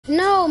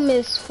No,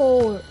 Miss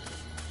Ford.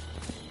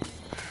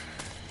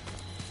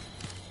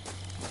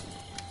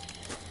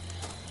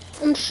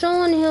 I'm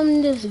showing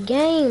him this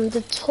game,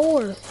 the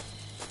tour.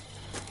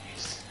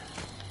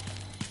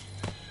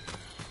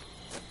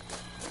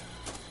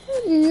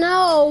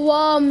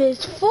 No,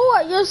 Miss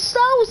Ford, you're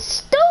so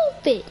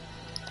stupid.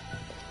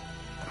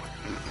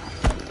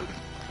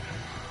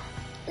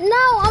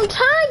 No, I'm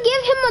trying to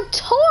give him a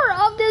tour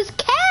of this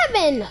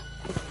cabin.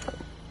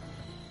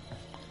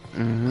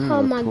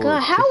 Oh my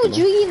God, how would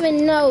you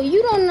even know?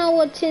 You don't know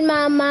what's in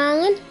my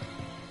mind.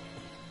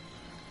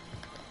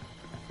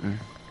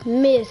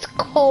 Miss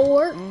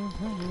Cord.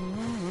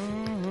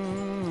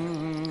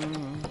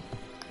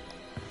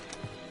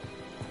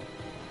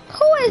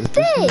 Who is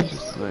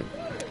this?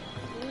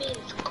 Miss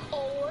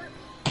Cord.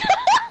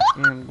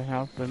 In the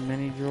house with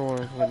many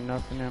drawers with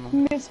nothing in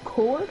them. Miss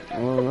Cord?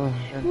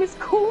 Miss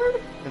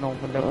Cord? Then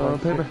opened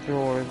up paper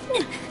drawers.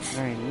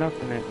 There ain't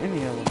nothing in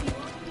any of them.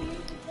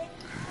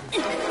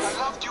 I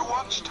loved you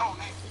once, Tony,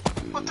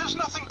 but there's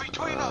nothing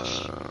between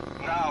us.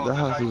 Now the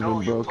house that I has know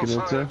been you broken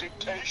prefer into.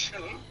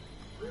 dictation.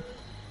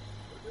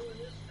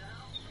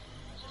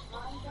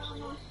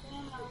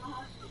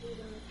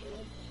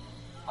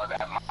 Or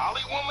that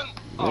Molly woman?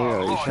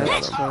 Yeah, you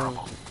shut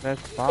up.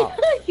 That's Bob.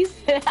 He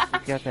said,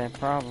 He's got that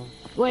problem.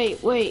 wait.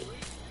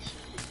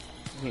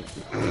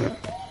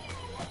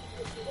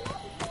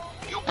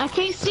 I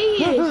can't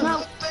see it. It's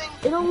not,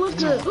 it don't look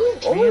good.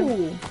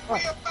 Oh,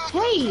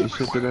 hey. You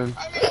shipped it in.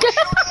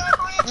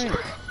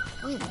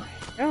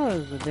 That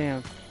was a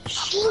damn.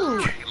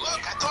 Shoot.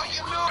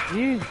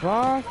 You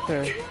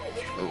Foster.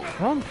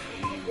 Come.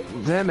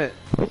 Damn it.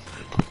 Shit.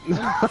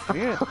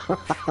 Damn,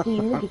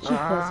 look at you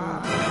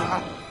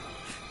pressing.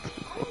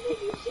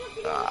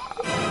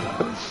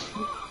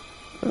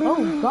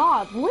 Oh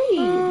God, wait,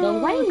 the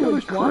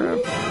language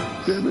one.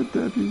 Damn it,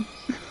 Debbie.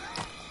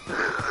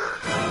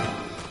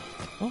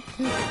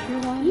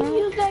 You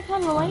use that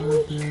kind of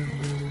language?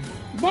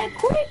 That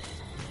quick?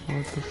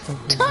 What the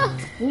fuck is that?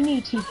 We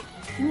need to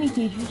teach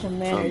you some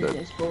manners in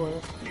this boy.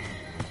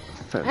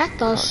 I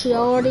thought she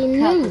already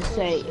How knew. to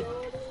say it.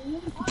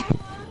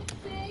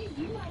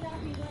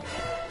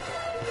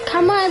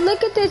 Come on,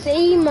 look at this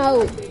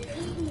emote.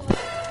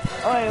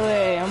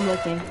 Wait, I'm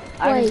looking.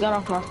 I Wait. just got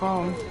off my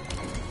phone.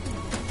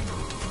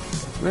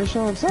 Man,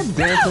 Sean, stop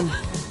dancing.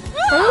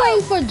 I'm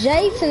waiting for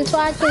Jason so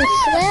I can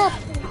slap.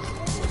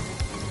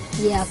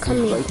 Yeah, come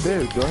here. Right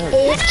there, go ahead.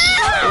 Bitch.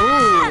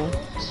 Ooh.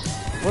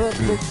 What up,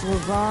 bitch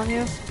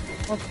lasagna?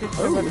 What's this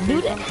about to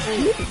Do say that.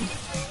 something?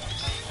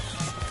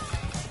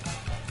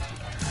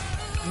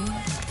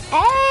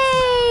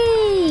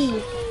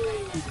 Hey!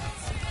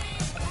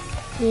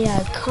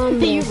 Yeah, come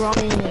You here. wrong.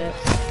 Finn.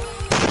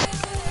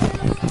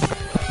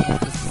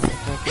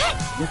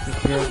 This is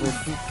Diablo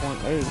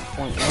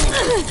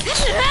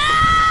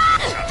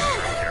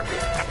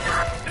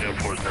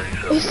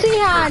 2.8.1. You see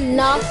how I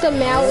knocked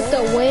him out with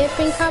the whip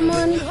and come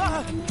on?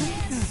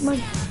 My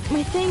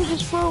thing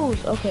just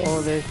froze. Okay.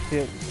 Oh, that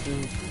shit.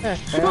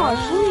 Gosh,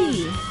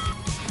 please.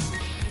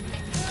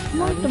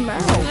 Knock them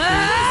out.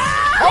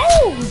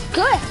 Oh,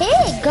 good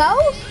hit,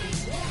 Ghost.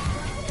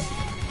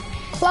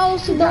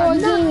 Close the door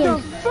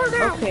again.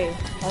 Okay.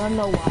 I don't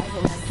know why,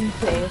 but my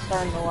keypad is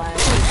starting to lag.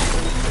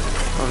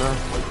 Oh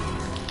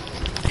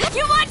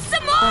You want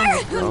some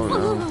more? no.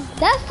 Oh no.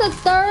 That's the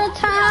third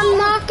time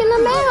knocking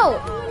him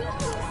out.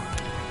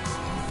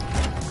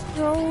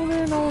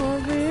 Rolling on a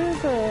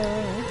river.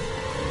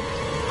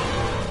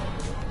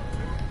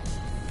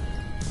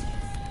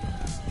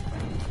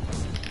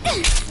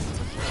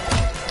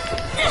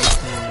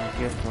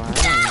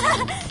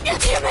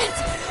 Damn it!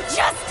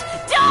 Just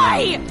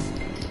die!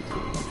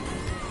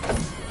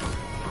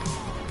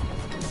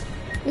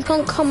 It's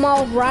gonna come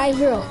off right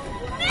here.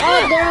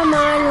 Oh, they're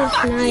mine is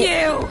nice.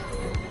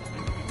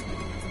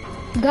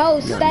 You! Go,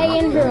 stay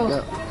in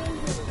here.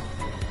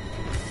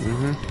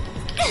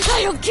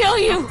 I'll kill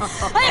you!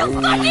 I'll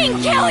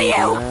fucking kill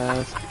you!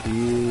 Yes,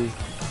 please.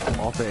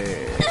 Off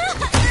it.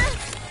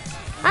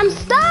 I'm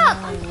stuck.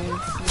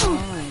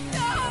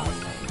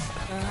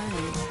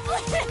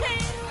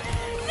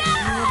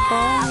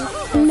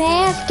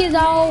 Mask is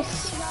off.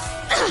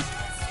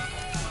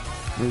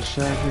 The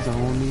shack is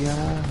on the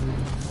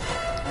island.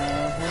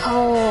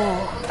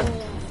 Oh.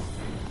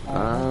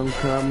 I'm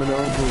coming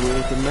over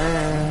with the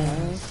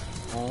mask.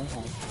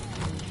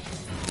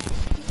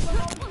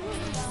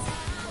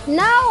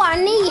 No,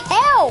 I need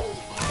help.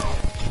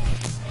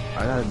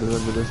 I gotta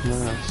deliver this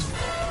mask.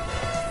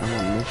 I'm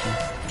on a mission.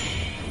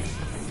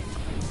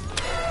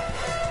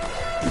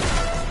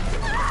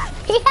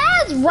 He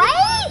has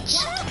rage.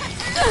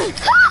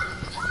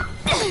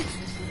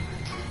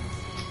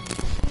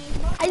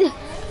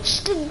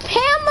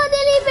 Pamela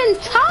didn't even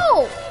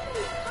talk.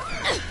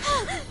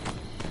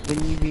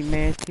 Wouldn't you be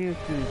mad too if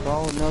she was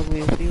bald and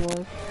ugly as she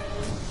was?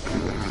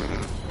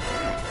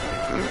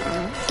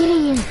 Get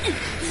in.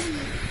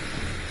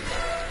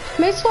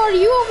 Miss Ford,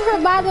 you over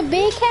here by the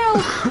big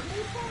house?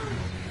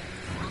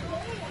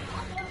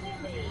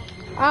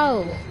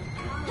 Oh.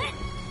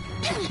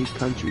 She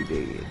country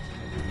dead.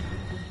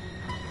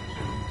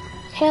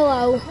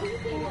 Hello.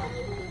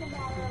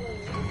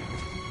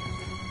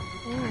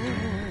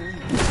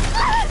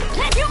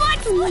 You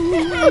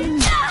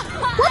want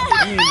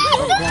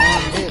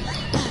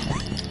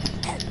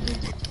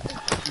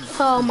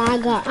Oh my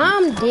god,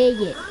 I'm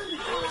digging.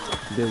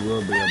 There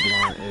will be a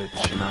blind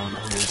itch, and I don't know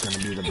who's gonna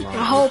be the blind.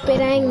 I hope it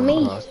ain't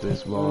me. Across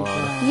this wall.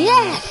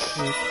 Yes!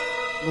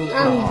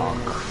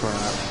 Oh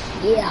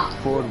crap. Yeah.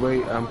 Ford,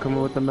 wait, I'm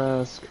coming with the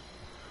mask.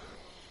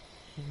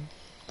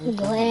 I'm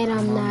glad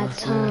I'm not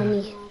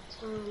Tommy.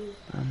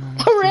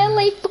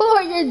 Really,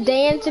 Ford? You're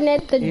dancing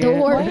at the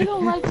door? Why you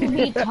don't like to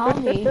be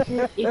Tommy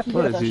if you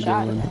What get is a he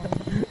shot? doing?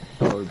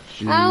 Oh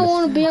jeez. I don't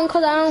want to be on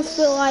because I don't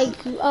feel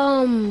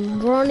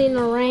like running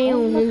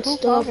around and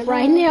stuff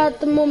right now at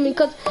the moment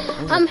because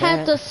I'm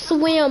have to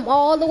swim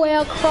all the way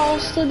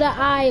across to the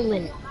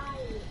island.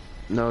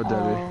 No,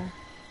 Debbie.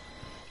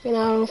 And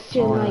I don't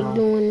feel like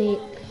doing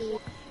it.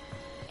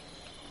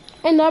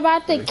 And I'm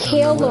about to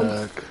kill them.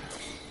 Back.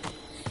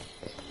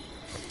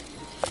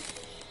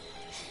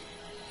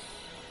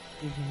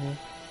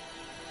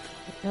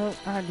 No,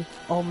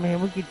 oh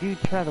man, we could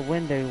try the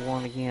window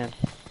one again.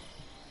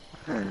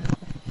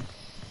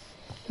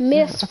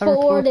 Miss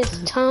Ford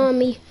is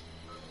Tommy.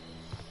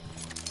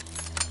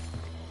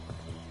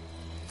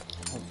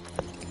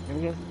 Here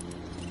we go.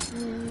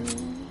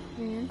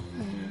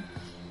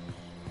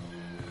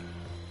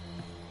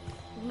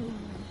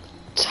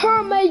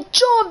 Terminate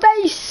your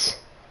base.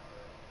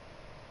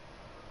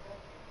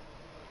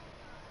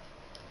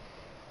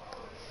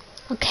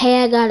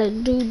 Okay, I gotta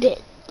do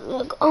that.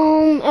 Look,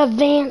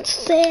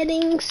 advanced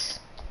settings.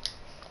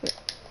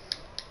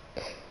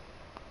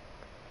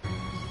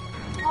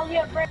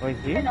 Wait,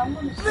 here? Yeah.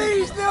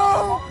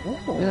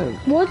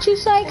 What you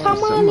say? Come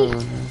on. Somewhere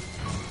around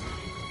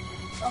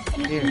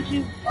here.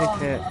 Here, take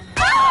that.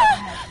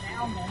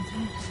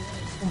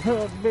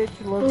 Bitch,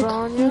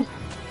 lasagna.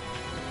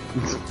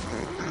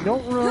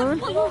 Don't run.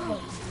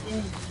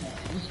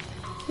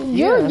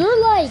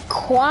 You're like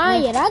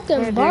quiet. I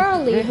can Here,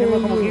 barely dude. hear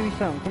I'm gonna give you. you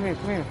something. Come here,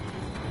 come here.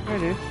 Here,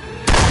 dude.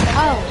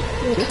 Oh,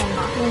 okay.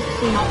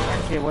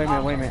 Let's see. Here, wait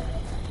a minute.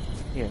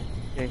 Here,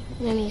 Jason.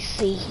 Let me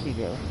see. Here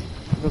you go.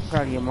 Look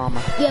proud of your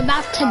mama. You're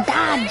about to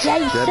die,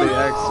 Debbie Jason.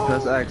 X,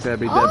 press X,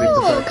 Debbie, Debbie,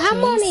 Oh, press X.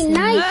 come on, a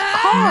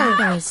nice car.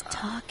 Mother's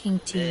talking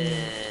to you.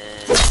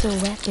 It's a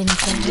weapon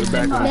Get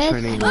back down. on the Let's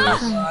training go. wheels.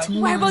 Come to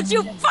Why me. won't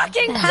you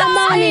fucking Come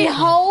on and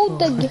hold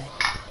the.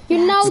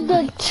 You know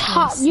the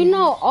top. You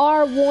know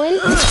R1.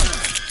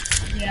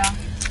 Yeah.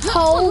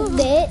 Hold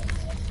it.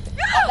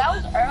 That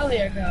was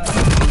earlier ago.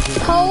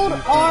 Hold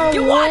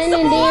R1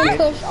 and then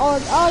push R.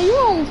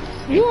 Oh,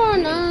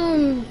 you're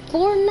on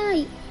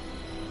Fortnite.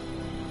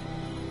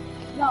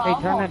 No, Hey,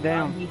 I'm turn on it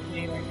down.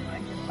 GTA right now. I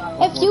just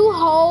thought If you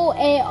hold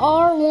a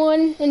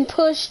R1 and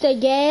push the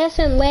gas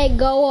and let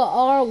go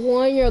of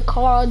R1, your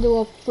car will do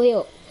a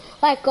flip,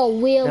 like a Now,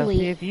 see,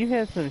 wheelie. if you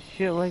had some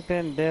shit like that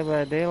in Dead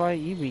by Daylight,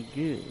 you'd be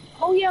good.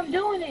 oh yeah, I'm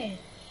doing it.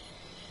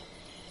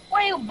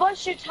 Why you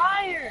bust your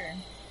tire?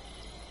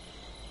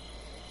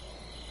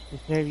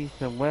 Just have you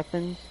some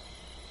weapons.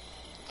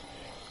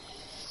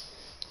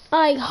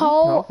 Like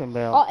hold talking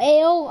about?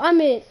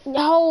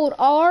 hold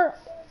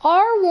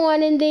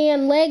R1 and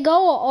then let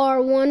go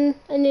of R1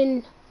 and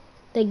then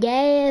the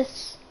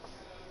gas.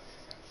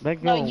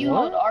 Let No, go. you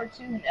what? hold R2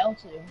 and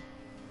L2.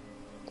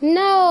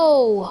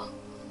 No,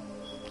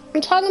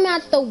 I'm talking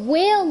about the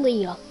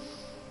wheelie.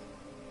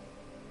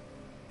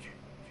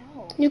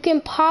 Oh. You can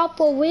pop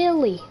a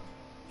wheelie.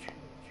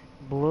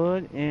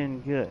 Blood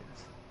and guts.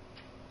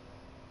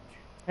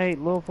 Hey,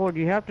 Lil Ford,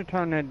 you have to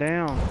turn that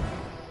down.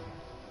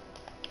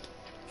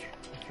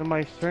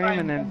 Somebody's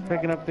streaming and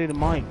picking up through the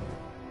mic.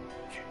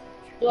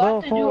 Do I have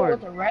Go to forward. do it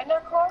with a regular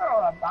car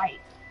or a bike?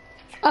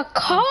 A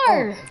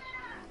car.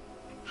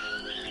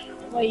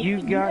 Wait, You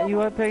can got do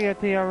you up there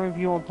at the room if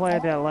you want to play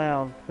it that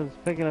loud, because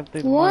it's picking up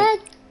through the What?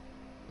 mic.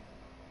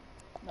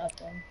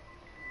 nothing.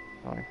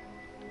 Sorry.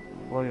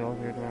 Blow your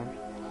ear down.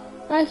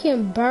 I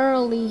can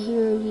barely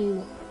hear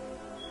you.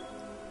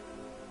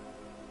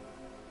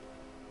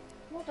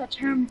 What the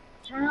turn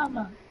on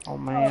the. Oh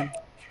man,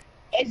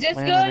 Is this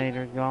good?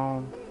 laminator's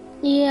gone.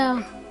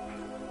 Yeah.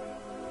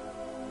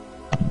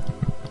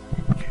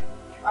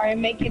 Alright,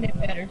 making it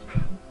better.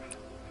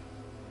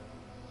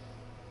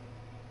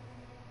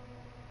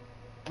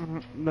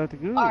 That's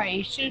good. Alright,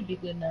 it should be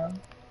good now.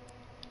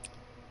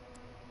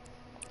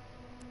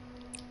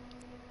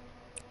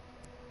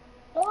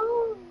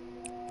 Oh.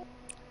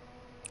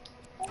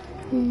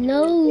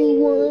 No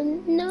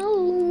one, no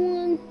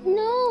one,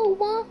 no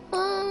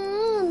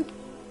one.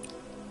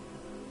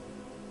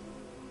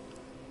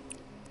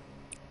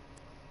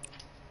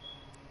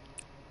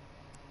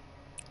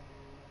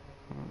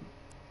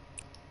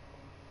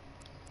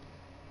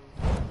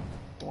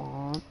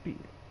 One beer.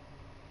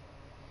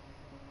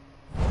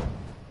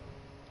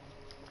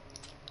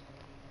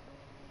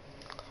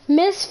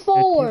 Miss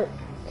Ford,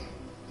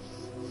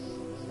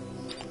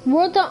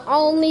 we're the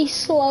only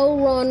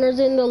slow runners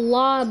in the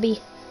lobby.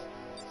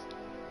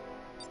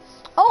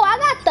 Oh, I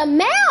got the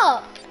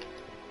map.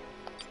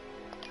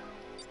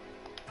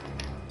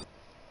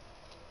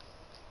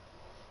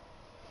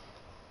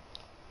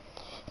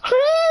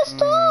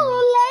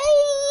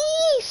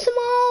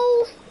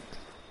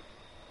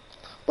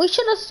 We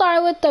should have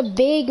started with the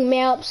big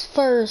maps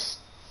first.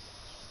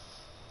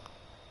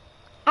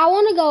 I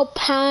want to go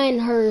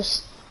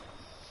Pinehurst.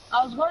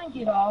 I was going to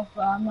get off,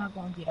 but I'm not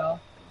going to get off.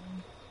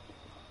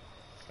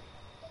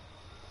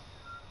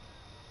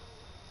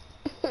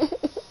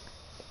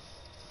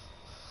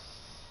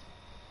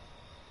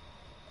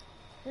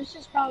 Chris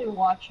is probably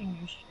watching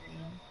your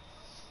stream.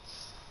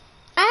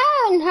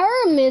 I haven't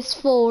heard Miss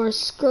Four's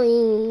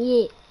scream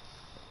yet.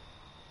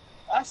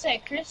 I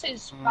said Chris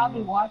is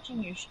probably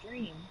watching your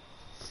stream.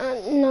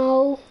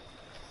 No.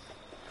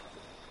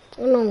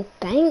 I don't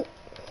think.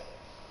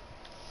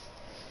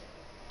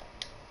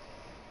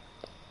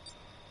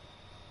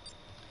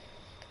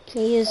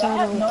 Yes, I I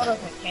have don't.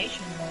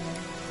 notifications on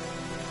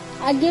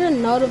it. I get a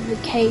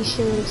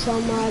notification when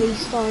somebody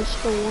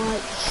starts to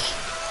watch.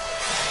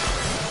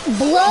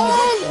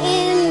 Blood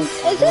and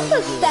is this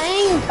the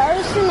same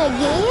person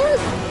again?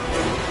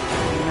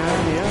 No,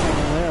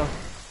 yeah, well.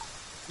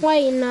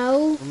 Wait,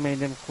 no. We made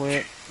them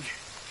quit.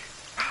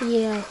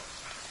 Yeah.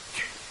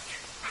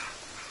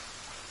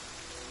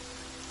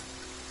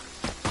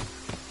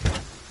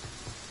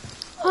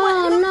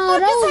 Oh no,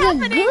 that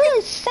was a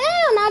good sound.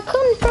 I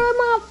couldn't hear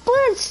my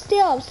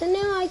footsteps, and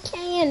now I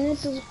can.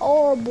 This is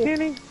horrible.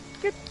 Kenny,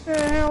 get the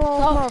hell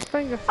off my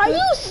finger. Are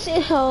you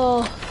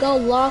go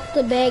lock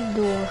the back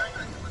door.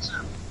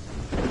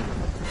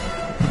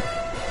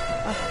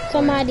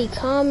 Somebody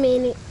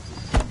commented.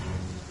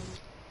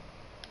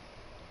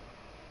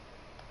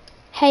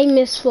 Hey,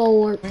 Miss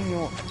Ford.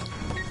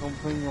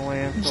 Don't bring your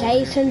ass over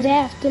Jason's here.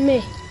 after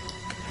me.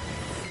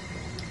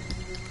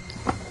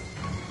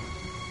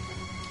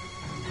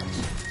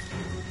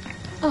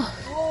 Oh,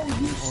 Oh,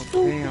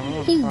 you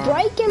Damn, he's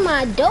breaking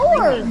my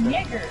door.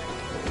 nigger.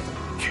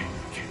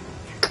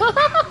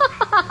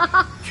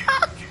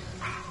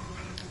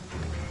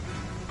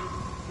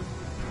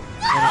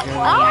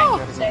 Oh.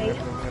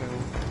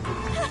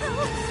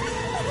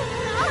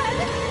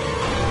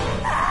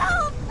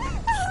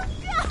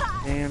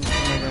 Damn,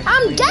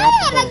 I'm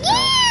dead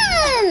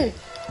again!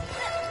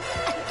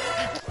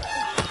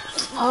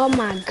 Oh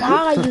my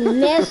god, you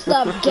messed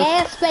up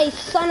gas face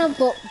son of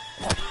a...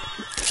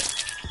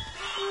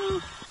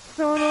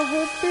 Son of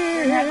a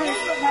bitch.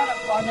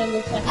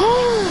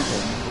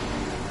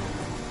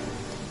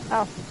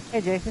 Oh,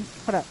 hey Jason,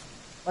 what up?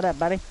 What up,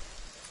 buddy?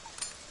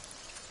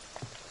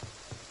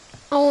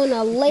 I wanna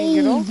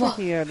Get over leave.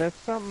 here, there's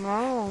something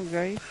wrong,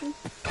 Jason.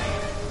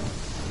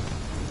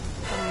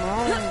 Something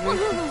wrong,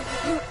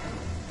 Jason.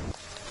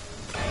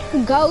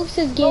 Ghost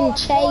is getting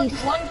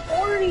chased.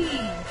 140.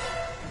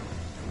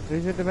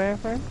 Who's at the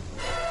bathroom?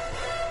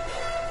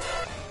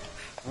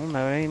 I don't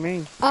know, it ain't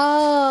me.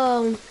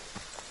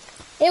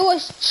 It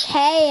was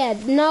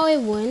Chad. No, it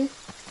wasn't.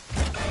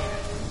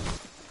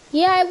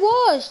 Yeah, it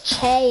was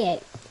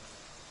Chad.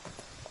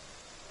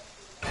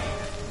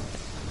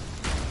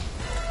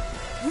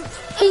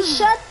 He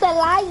shut the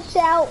lights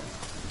out,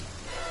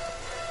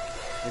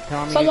 Did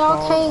Tommy so get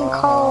y'all can't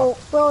call.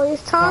 Bro,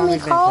 is Tommy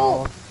been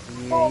called?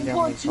 Yeah, he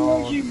done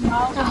been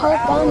called. I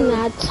hope I'm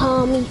not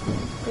Tommy.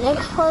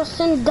 Next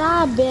person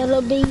die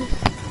better be.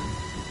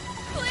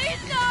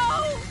 Please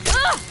no!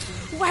 Ugh!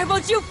 Why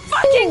won't you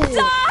fucking Ooh,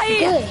 die?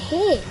 good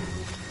hit.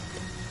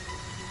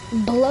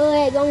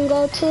 Blood gonna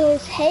go to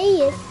his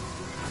head.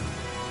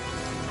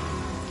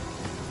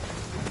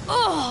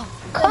 Oh,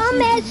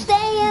 Come at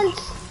stands.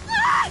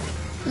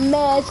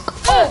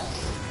 Mask off.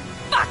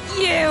 fuck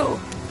you!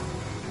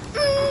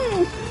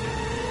 Mm.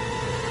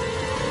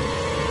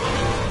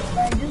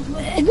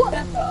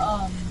 What?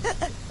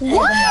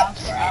 What?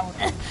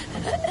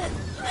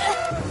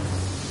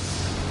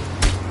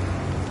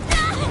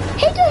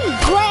 He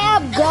just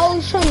grabbed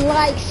Ghost from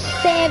like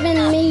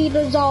 7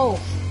 meters off.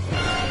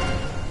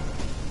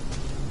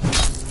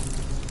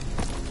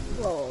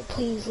 Oh,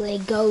 please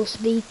let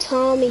Ghost be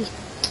Tommy.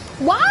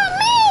 Why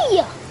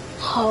me?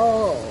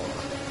 Oh,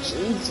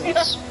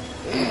 Jesus.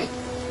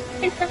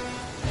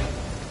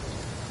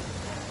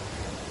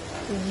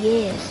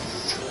 Yes.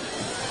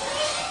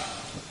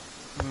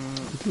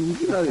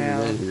 Get out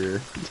of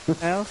here.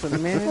 Else a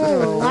minute I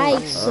ago. don't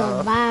like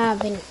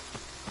surviving.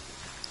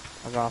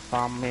 I got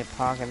 5 minute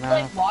pocket You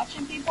knife. like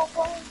watching people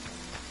play?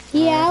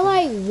 Yeah, I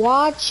like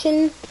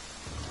watching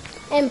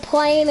and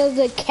playing as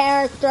a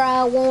character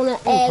I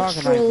want to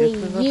actually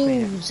just as a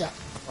use.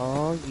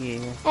 Oh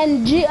yeah.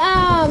 And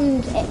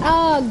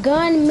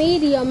Gun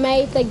Media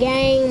made the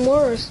game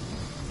worse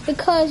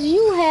because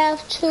you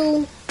have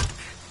to.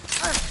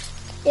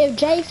 If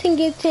Jason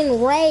gets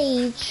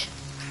enraged,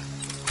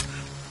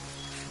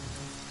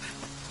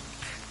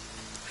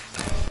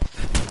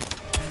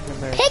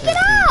 pick it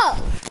up.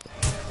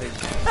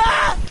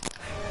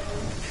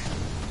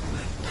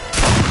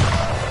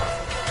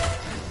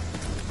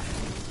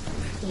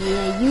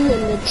 Yeah, you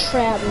in the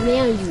trap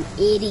now, you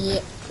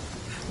idiot.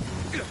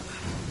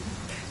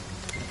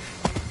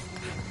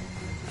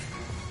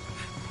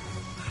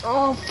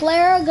 Oh,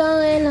 flare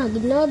gun,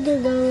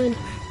 another gun.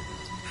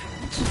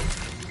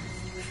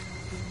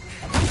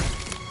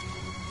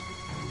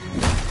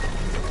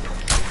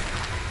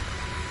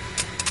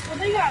 Well,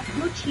 they got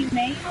Gucci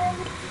Mane on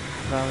it.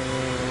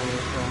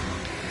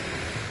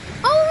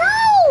 Oh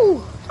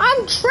no!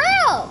 I'm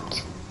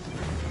trapped!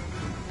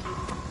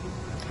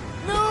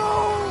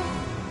 No!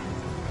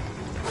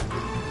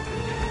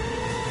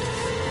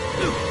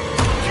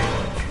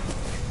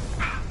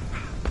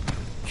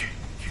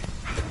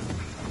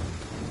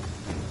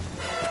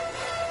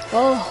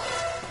 Oh.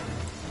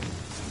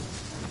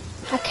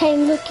 I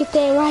can't look at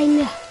that right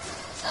now.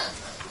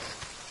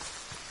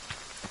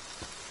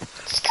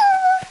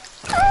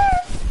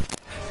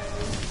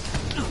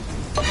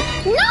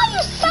 No,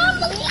 you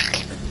son of a...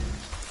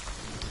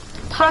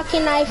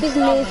 Pocket knife is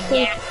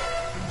missing.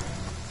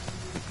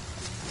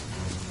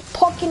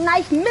 Pocket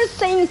knife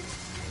missing.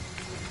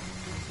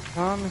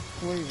 Thomas,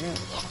 where you at?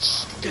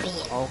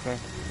 Oh, okay.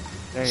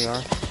 There you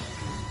are.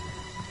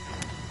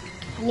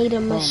 I need a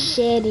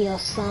machete or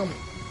something.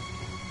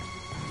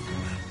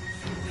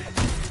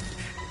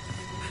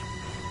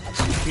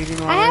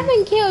 I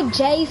haven't killed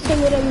Jason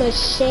with a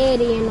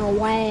machete in a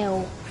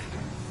while.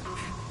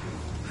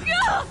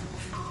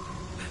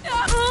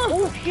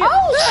 Oh shit!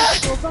 Oh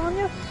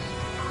Lasagna!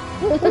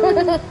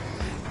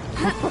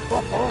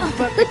 I'm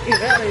about to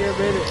get out of here,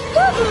 baby.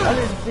 I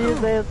didn't see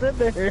his ass in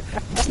there.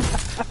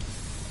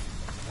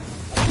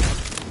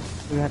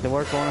 We had to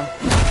work on him.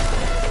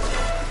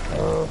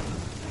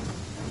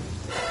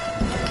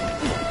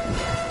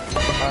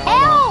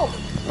 Ow!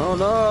 Oh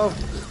no!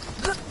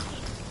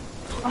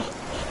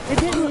 It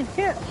didn't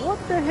hit. What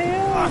the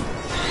hell?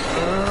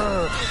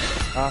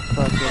 Oh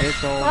fuck it,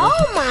 it's over.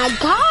 Oh my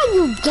god,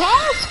 you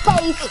gas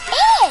face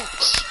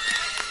itch!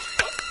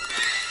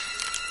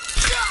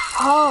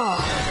 Oh,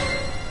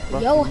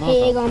 your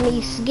head gonna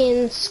be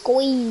getting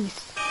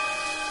squeezed.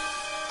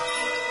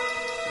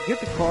 Get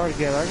the car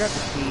together, I got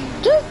the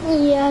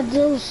keys.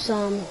 Do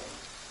something.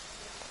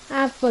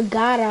 I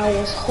forgot I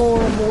was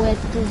horrible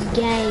at this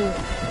game.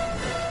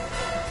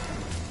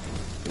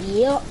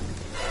 Yep.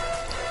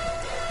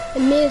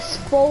 Miss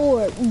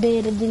Ford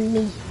better than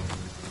me.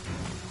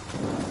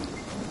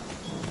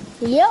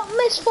 Yep,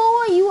 Miss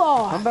Ford, you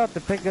are. I'm about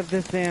to pick up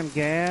this damn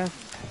gas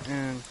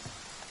and...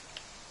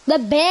 The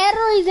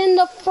battery's in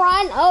the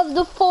front of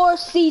the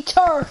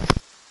four-seater.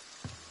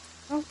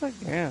 How's that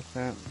gas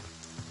at?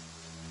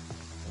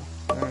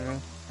 There it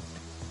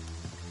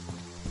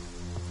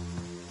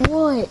is.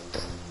 What?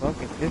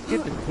 Okay, let's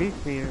get the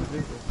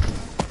two-seater.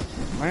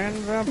 Man,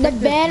 The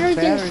battery's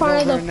in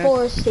front of the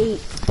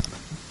four-seat.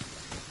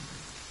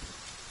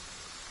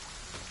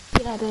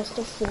 Yeah, that's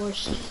the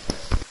four-seat.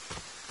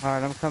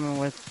 Alright, I'm coming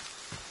with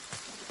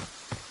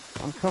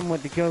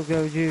the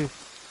go-go juice.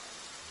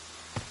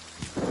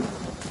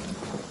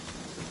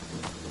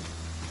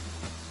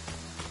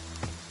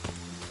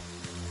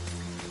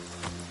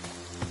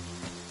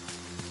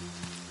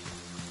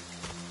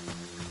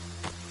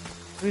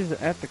 Who's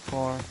at the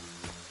car?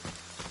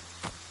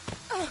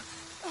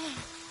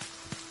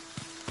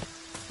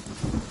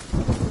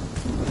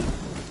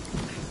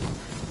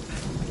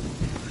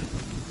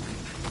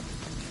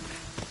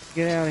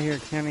 Get out of here,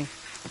 Kenny.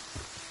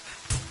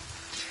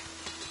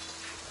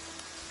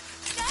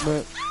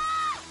 But,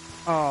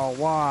 oh,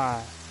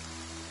 why?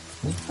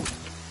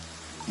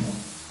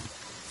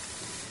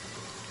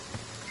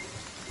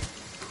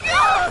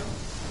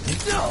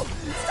 No!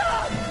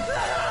 Stop!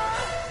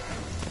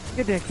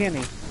 Get there,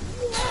 Kenny.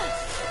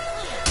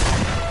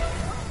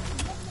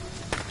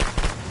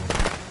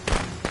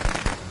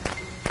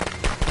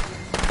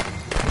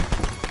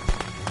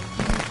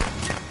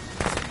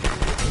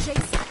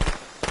 Jason,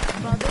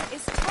 Mother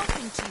is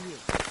talking to you.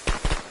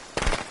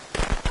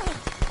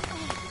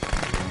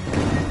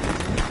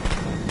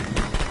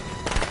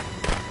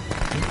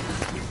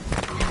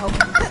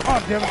 Oh,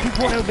 damn it,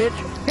 2.0, bitch.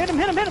 Hit him,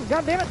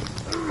 god damn it.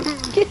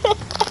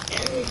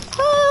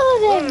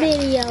 Oh, that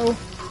video.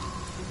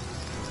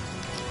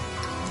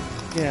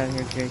 Get out of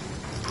here,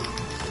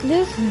 Jason.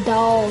 This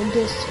dog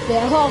just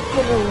fell off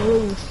of the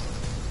roof.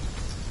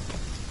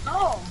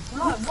 Oh,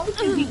 God, why would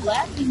you be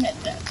laughing at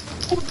that?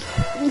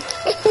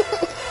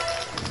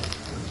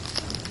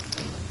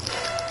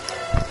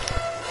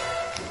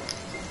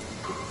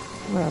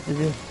 I'm about to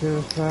just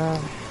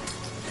suicide.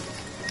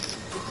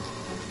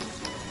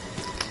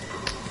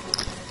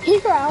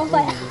 Here, I was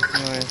like,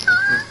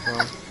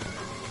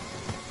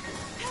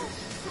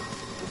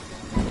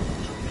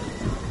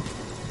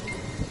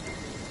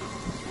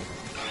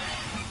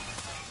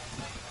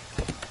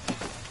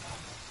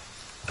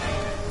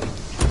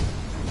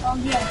 Oh,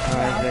 yeah.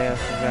 Alright,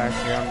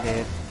 exactly, I'm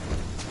dead.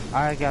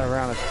 I got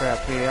around a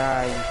trap here.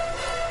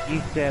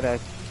 You set a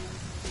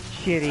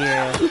shitty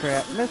ass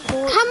trap. come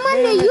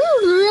on, are you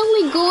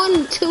really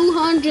going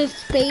 200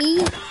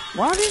 speed?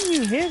 Why didn't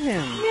you hit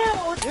him?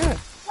 Yeah, Yeah.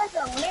 like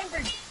a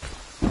Lamborghini.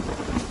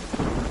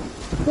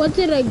 Was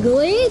it a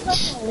glitch? Like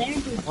a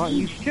Lamborghini. Well,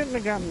 you shouldn't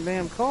have gotten the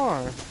damn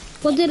car.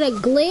 Was it a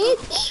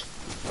glitch?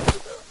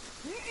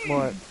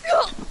 What?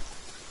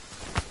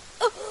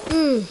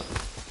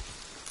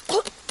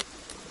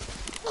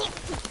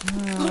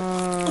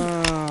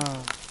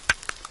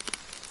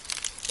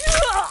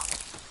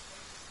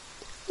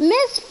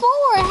 Miss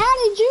Ford, how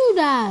did you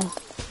die?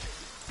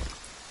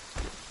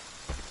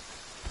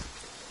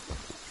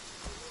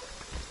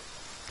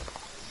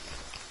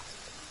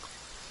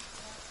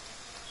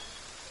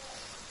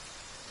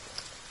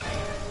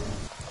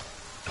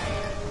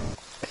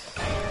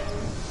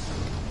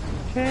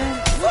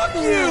 Chad? Fuck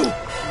you!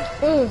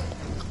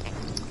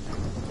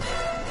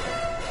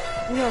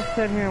 You gonna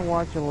sit here and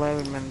watch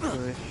 11 minutes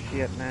of this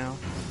shit now?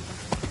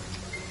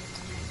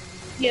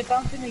 Yep,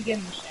 I'm gonna get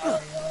in the shower,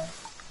 y'all.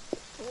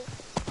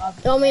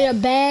 You want me to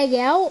bag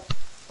out?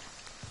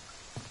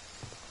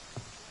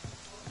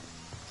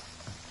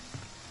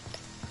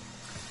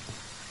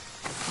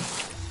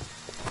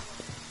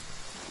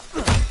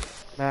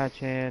 Bye,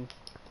 Chad.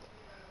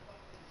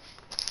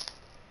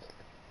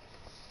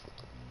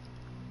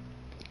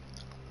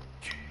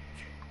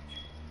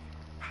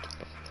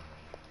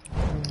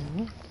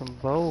 Some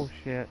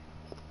bullshit.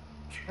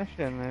 That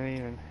shouldn't have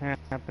even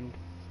happened.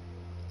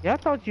 Yeah, I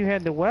thought you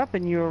had the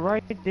weapon. You were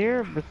right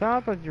there. Besides,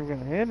 I thought you were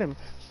gonna hit him.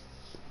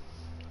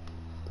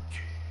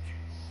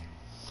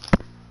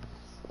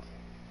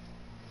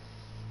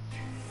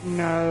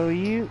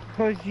 No,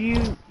 cause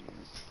you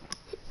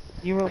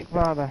were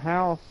by the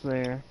house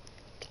there.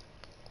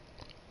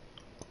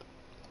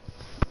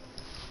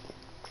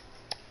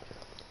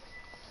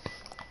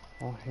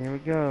 Oh, here we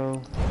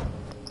go.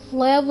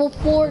 Level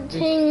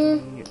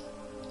 14.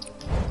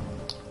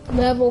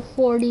 Level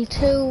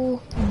 42.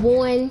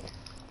 1.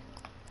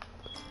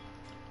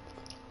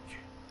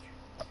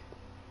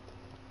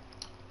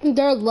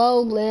 They're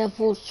low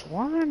levels.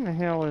 Why in the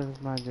hell is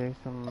my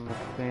Jason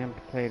spam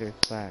potato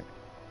sack?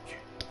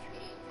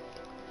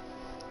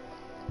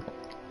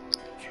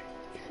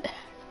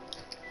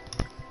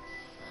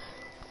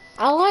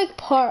 I like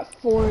part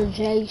 4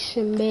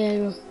 Jason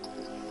better.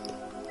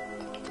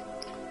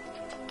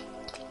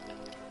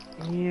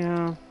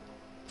 Yeah.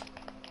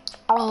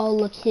 All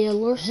the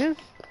killers.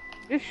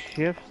 This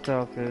shift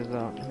stuff is,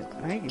 I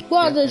think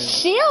Well, the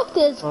shift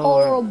is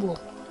horrible.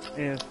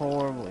 It's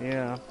horrible,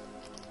 yeah.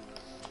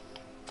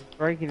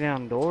 Breaking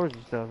down doors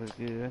and stuff is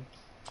good.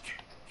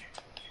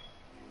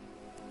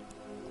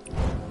 Oh,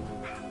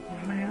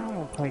 man, I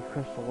want to play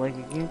Crystal Lake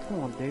again. Come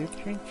on, dude.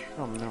 Change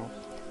something else.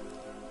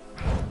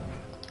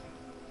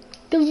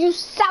 Give you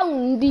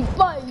sound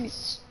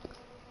device.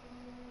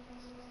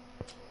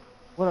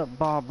 What up,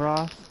 Bob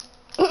Ross?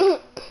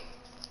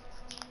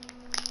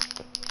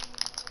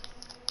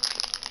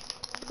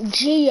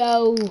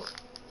 Geo,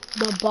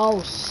 the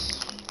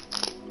boss.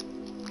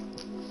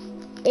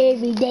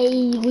 Every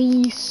day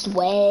we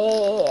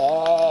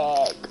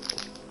swag.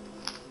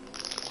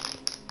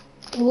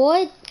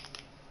 What?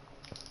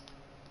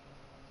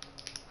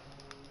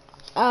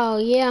 Oh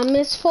yeah,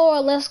 Miss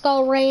 4, let's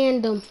go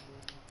random.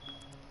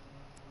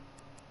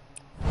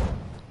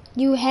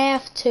 You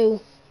have to.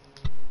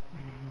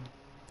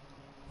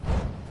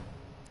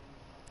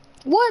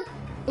 What?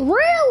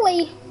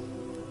 Really?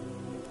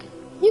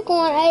 You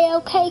going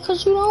A-OK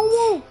cause you don't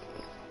want.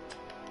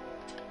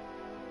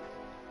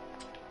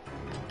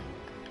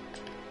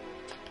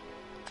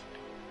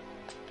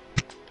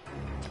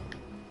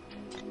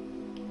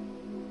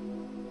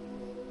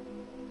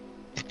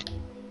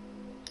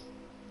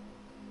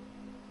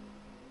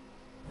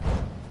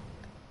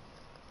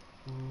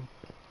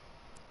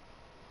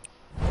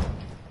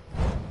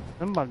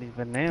 Somebody's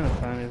banana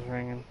phone is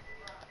ringing.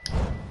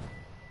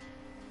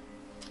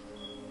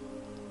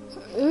 I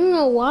don't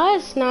know why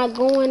it's not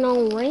going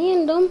on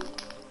random.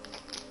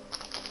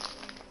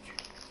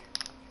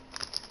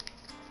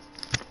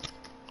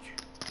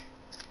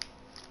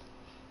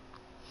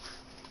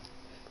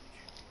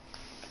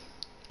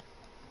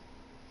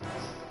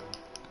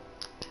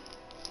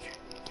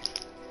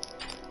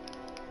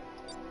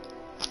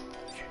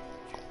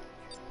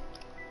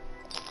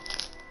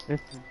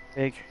 This is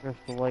big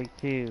Crystal Lake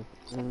too.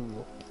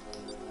 Ooh.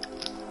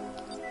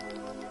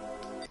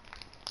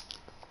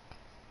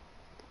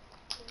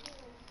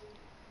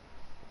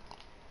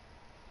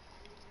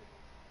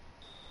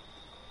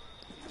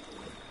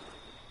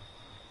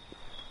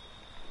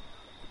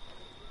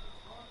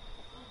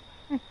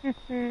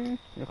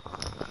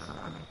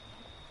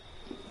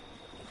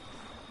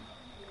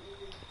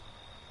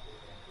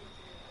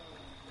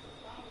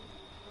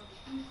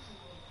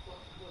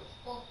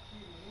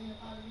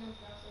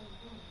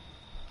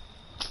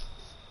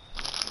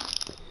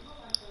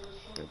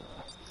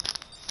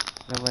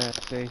 The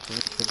last station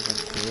should have been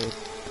good.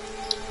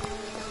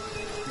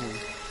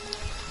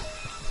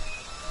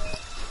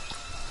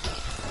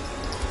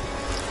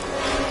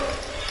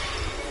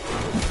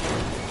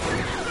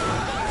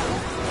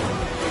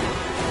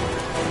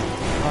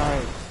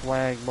 Alright,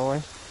 swag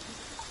boy.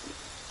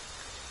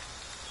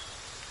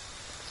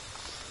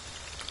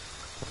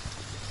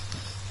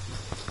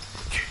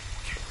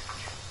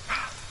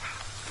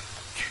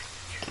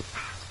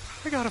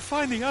 I gotta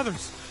find the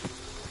others.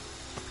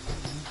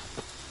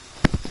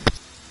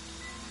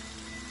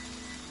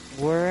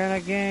 We're in a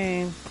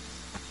game.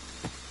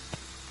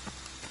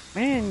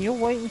 Man, you'll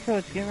wait until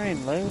it's getting ready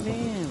to load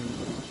in.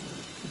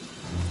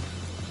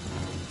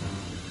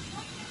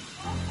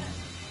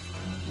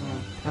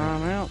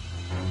 Time out.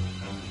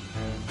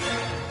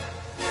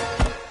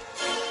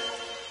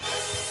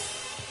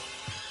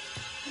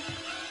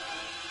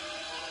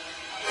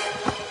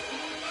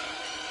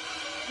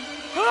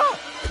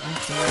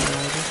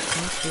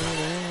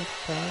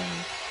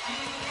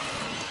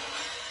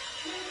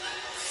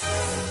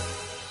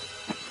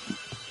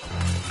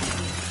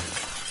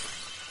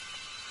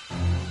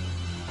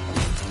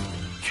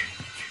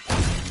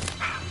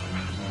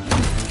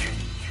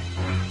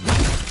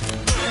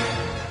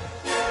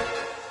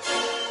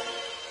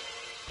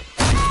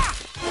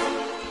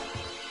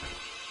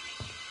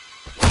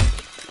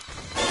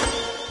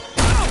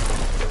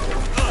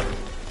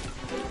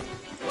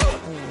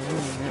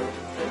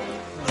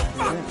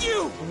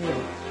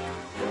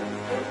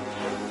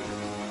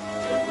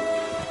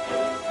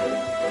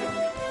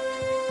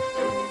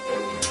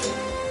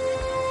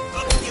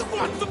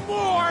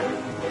 more!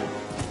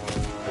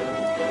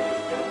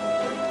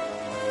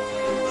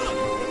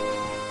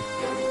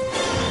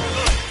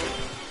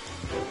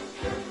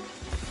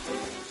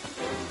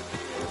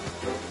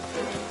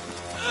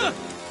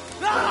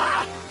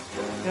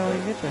 Joey,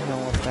 get the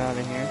hell up out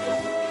of here.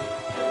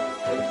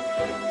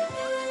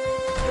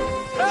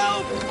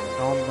 Help!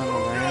 Don't run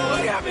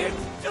around. Damn it!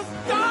 Just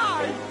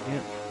die!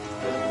 Yep.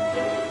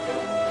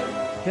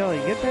 Kelly,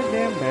 get that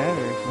damn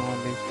battery if you want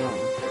to do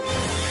something.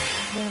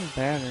 Damn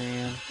battery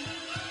in.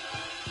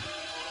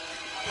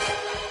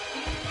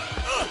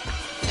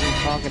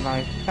 Pocket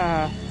knife. Ha!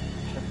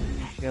 Shut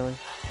the Kelly.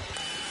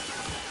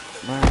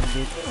 Mine,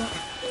 bitch.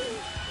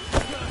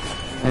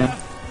 Yeah.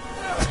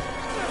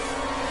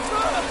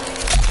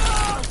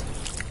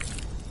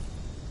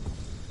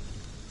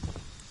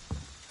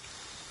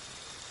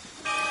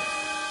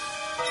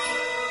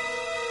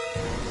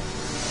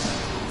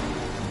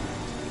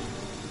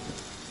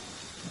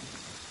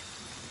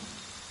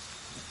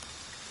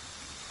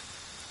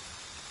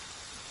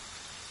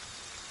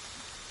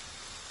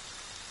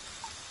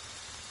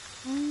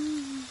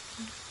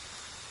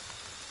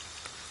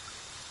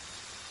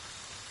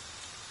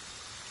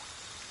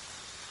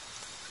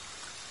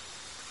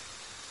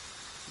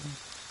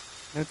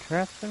 No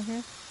traps in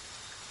here?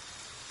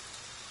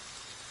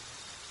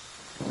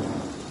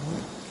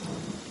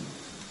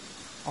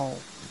 Oh,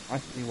 I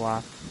see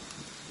why.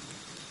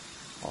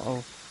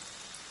 Uh-oh.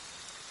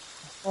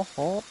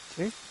 Oh,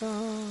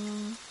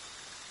 Jason.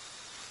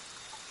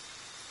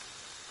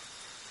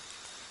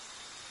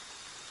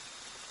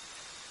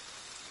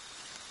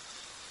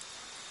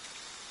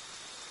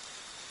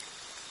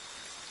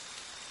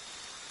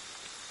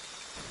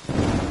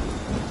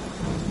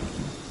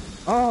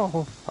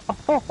 Oh,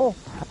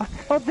 I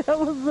thought that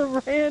was the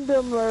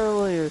random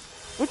earlier.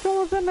 Which one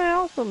was in the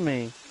house with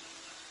me?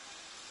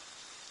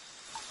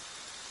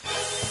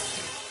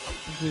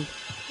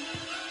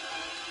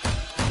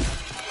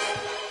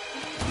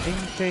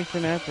 He's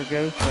chasing after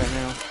ghosts right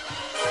now.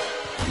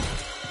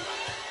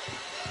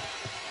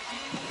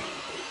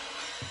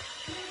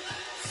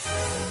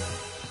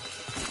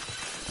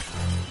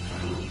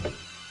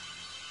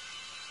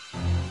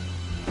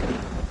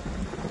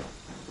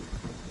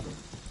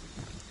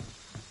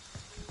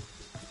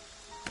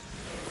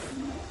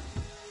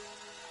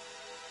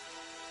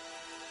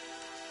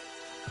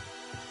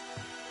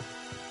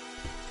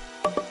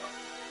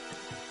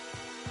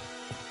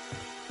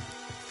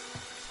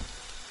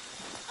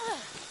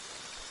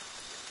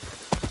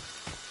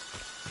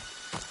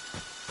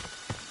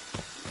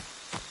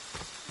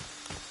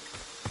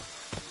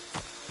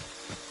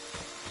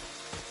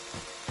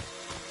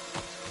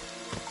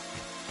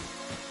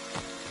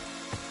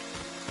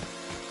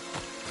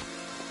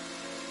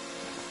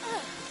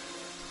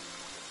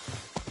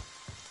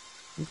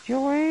 Get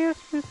your ass,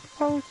 Mr.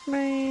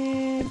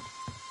 Postman.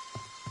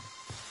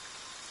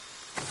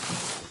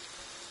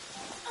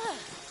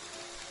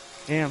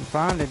 Damn,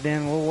 find it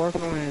then. We're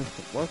working on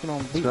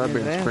It's beating gotta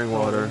his be ass. spring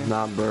water,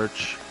 not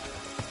birch.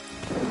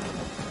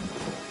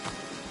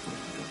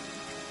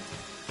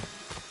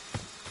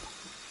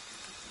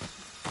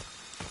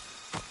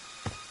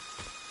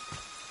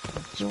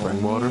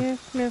 Spring water? Yes,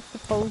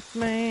 Mr.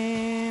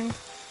 Postman.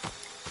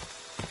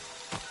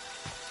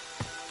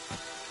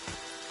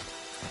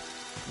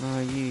 Oh,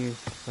 you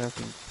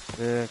fucking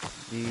suck,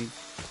 dude.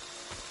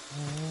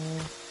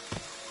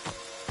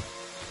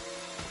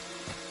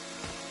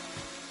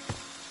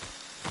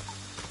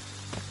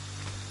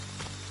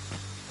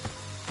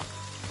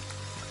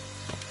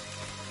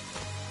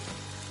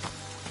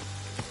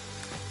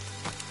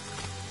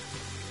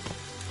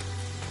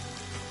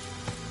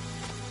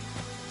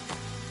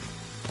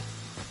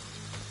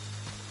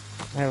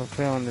 I have a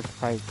feeling this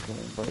pipe's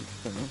gonna break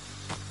soon.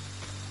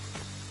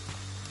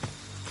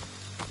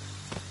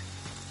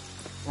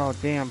 Oh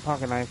damn,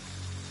 pocket knife.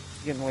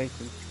 Getting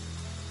wasted.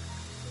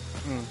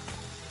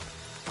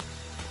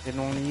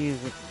 Didn't want to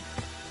use it.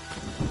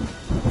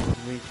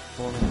 Reach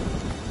for it.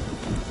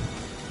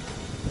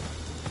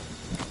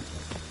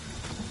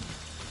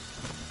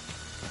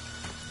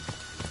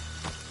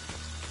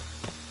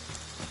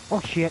 Oh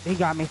shit, he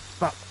got me.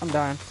 Fuck, I'm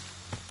dying.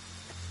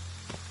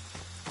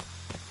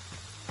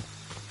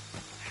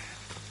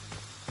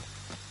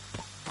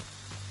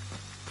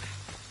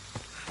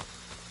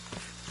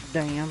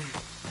 Damn.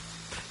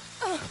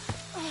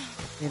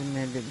 Hit him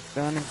and didn't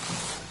stun him.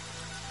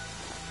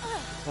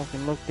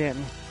 Fucking looked at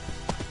me.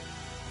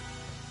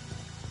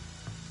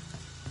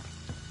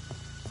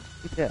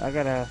 Get that, I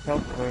got a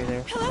health spray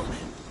there. Hello?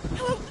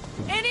 Hello?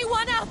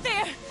 Anyone out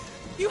there?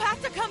 You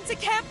have to come to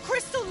Camp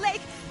Crystal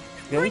Lake.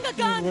 Bring a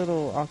gun. He's a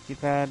little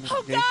occupied.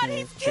 Oh Jason God,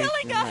 he's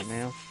killing him us. right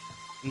now.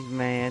 He's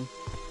mad.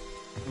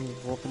 He's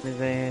whooping his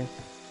ass.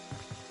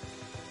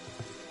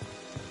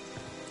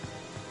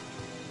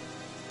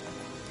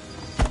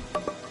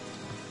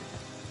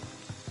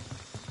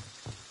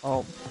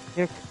 Oh,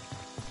 here.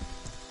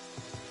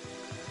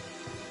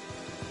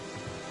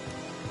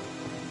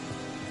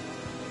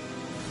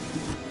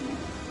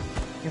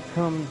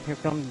 Here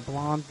come the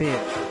blonde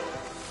bitch.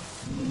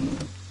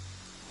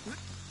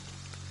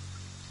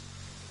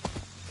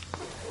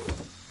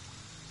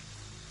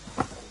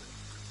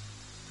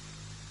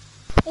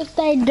 If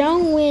they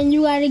don't win,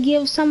 you gotta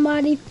give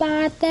somebody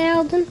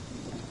 5,000.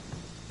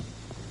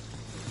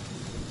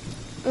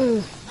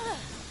 I'm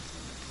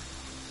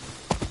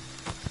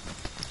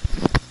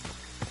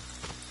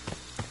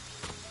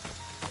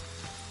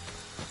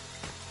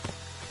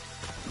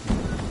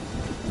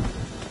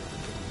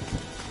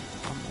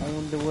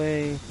on the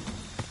way.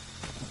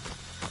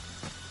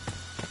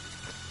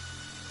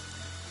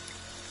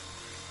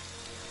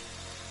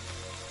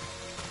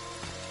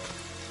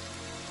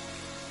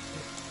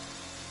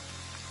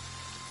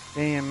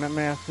 Damn, that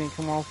mask didn't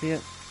come off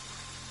yet.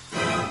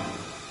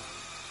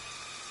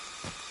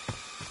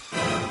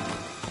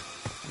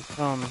 He's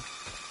coming.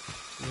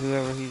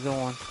 Whoever he's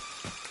on.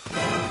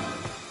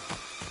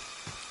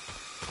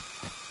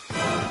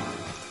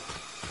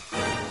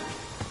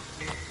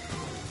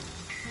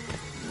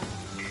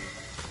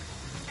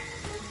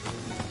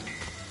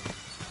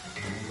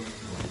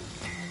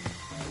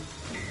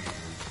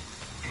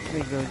 There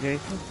you go,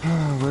 Jason.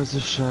 Where's the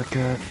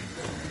shotgun?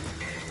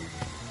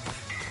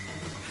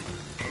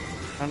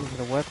 Time to get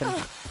a weapon.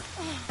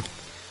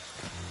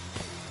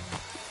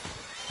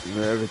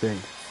 Everything.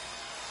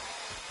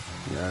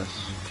 Yes.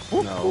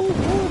 Ooh, No. ooh,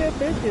 ooh, that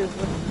bitch is.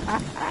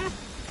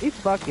 He's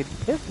fucking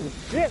pissed as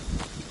shit.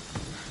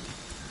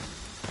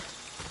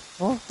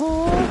 Oh,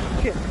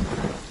 shit.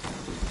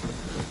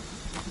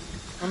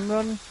 I'm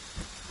running.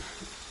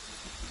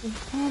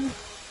 I'm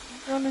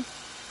running.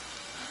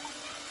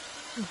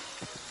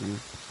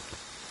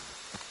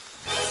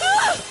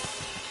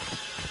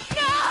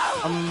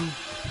 I'm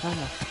trying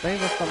to stay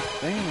with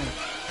something.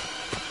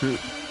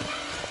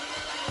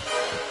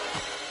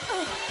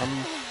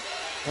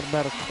 What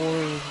about a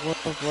quarter's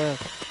worth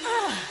left?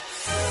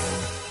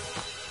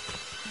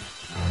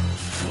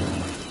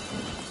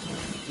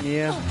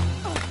 Yeah.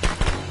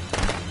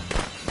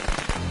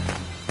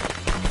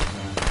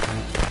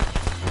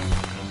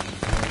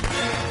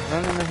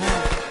 Run in the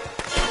house.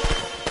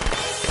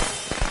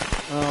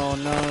 Oh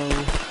no.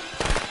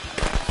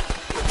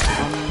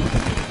 I'm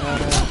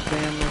out of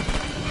stamina.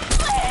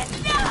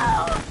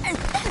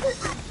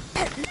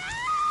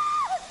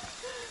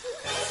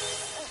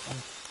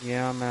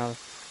 Yeah, I'm out.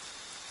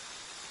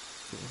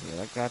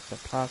 I got the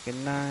pocket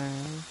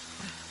knife.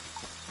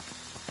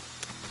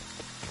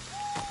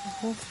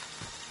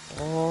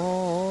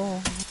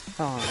 Oh,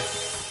 darn.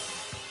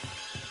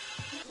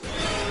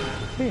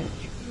 Bitch.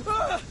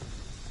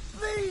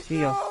 Please, See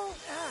ya. no!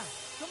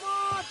 Come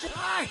on!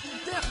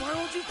 Why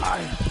won't you?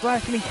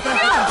 Splash me,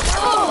 splash me.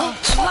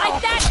 Like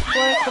that?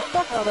 Splash the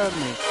fuck out of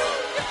me.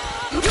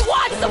 You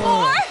want some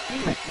more?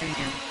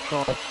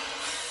 God.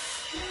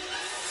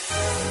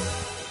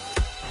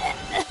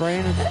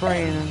 Spraying and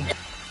spraying and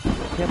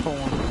kept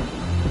on.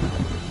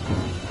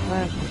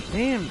 Splash the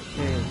damn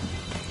shit.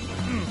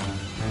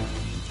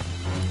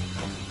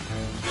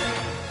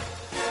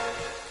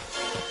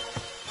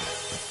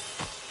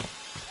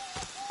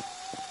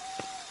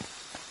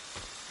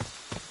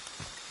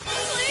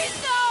 Please,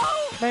 no!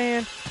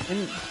 Man,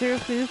 and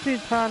seriously, this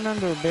dude's hiding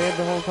under a bed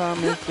the whole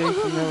time. This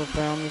Jason never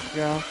found this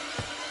guy.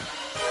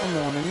 Come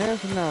on, and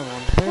there's another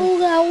one. Oh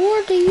God,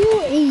 what are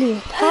you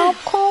eating?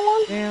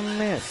 Popcorn? Damn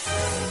miss.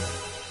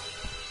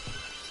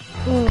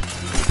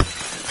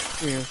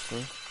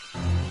 Seriously.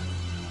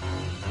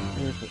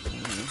 Here's the thing.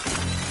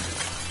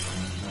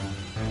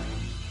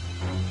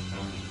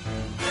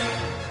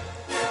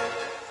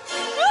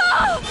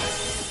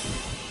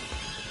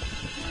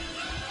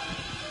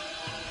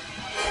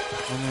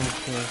 I'm gonna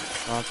just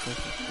stop this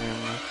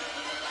camera.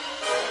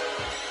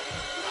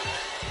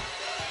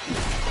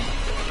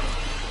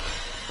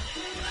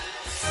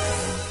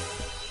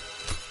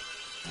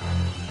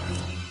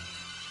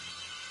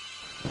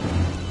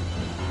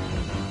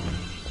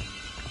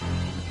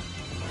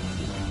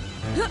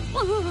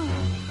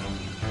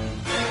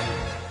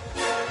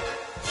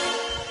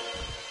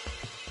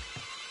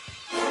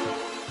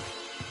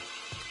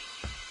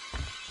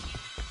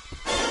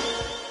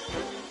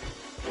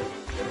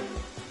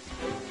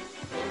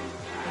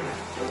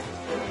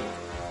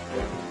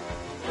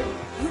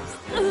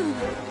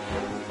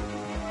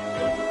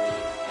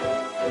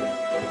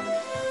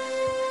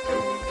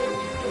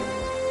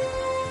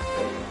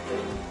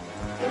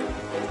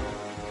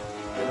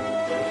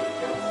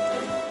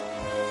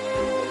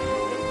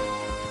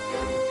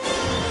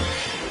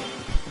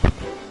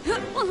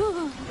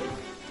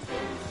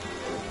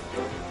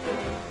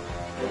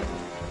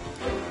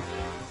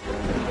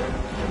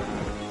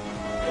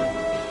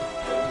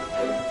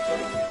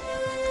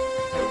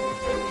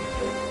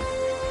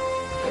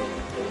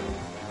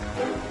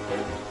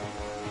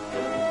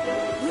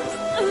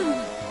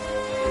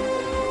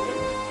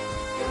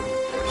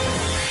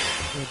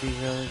 What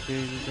these other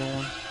dudes are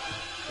doing?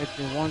 It's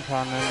the one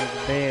time under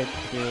the bed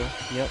still.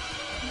 Yep.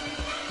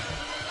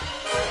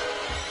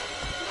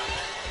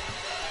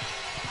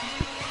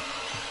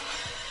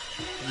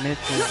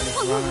 Mitch is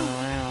just running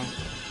around.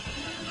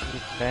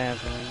 It's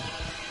baffling.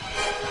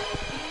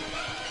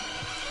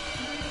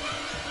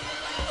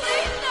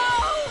 Please, no!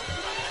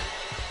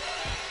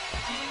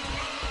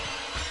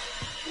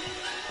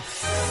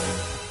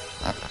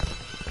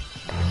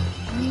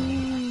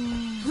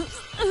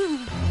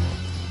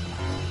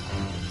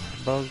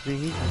 see,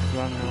 he's just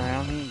running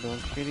around. He ain't doing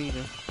shit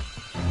either.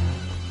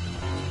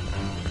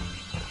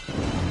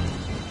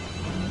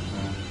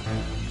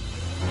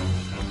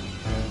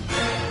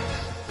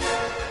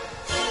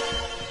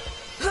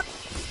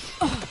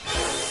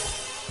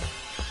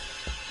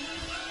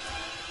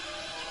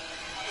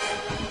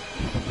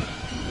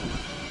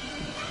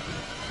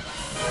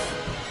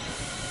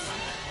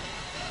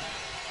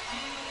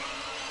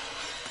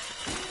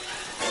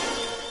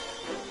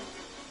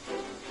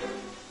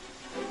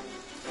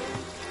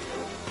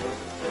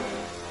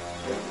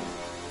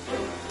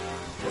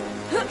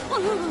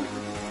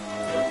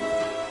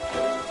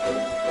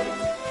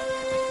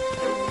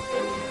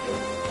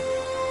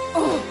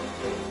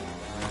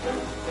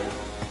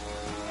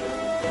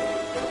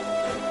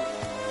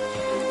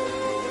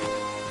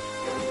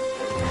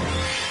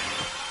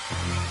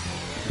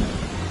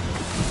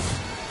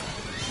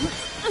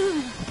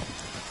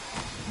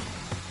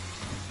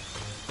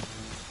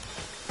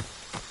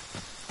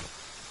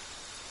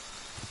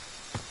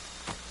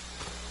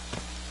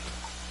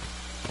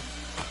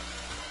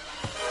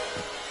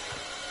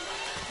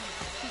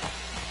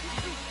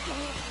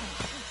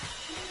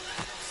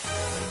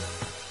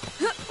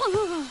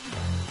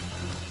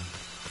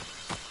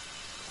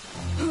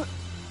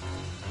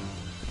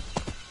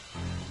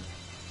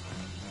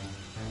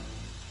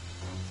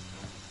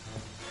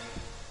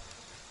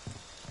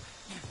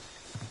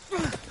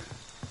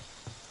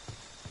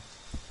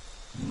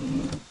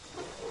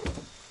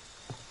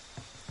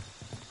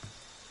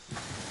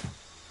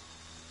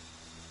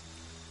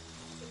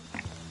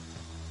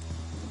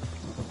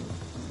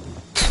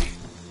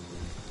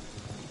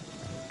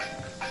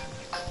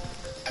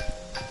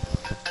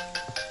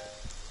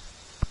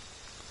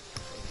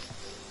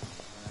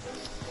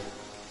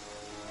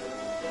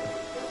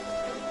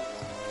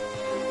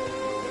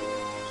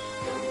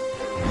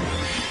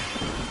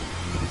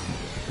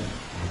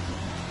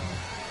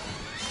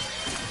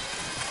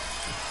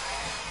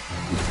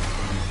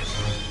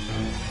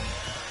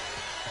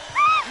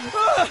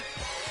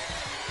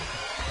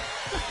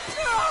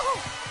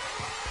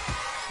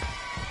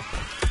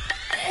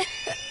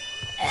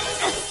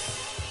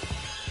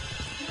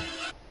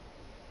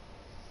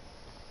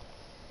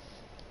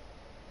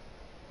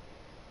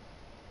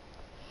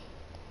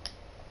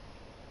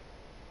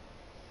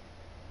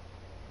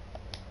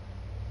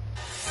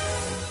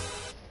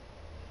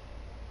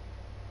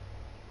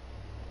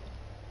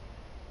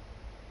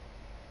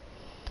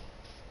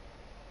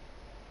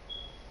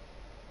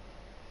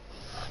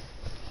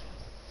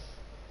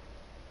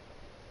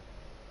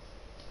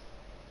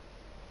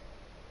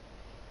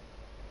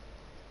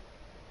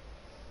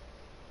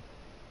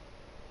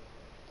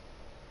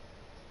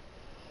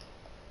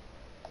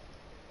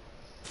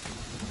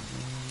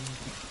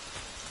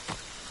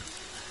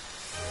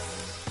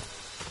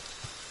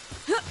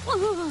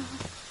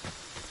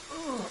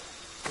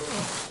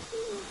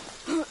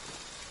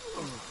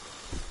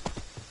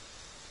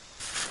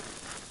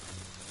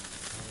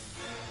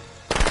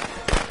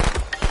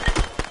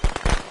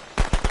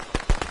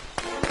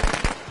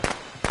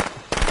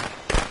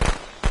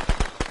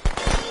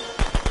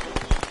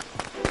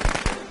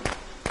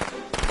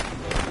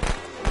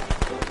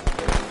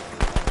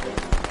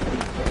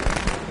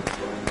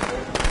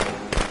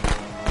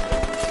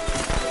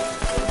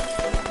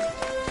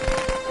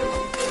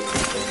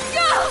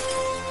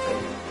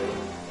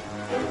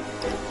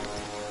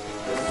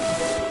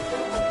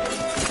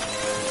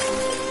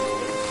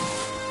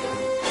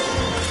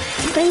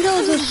 I think there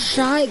was a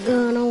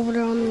shotgun over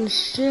there on the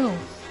shelf.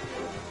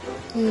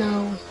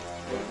 No.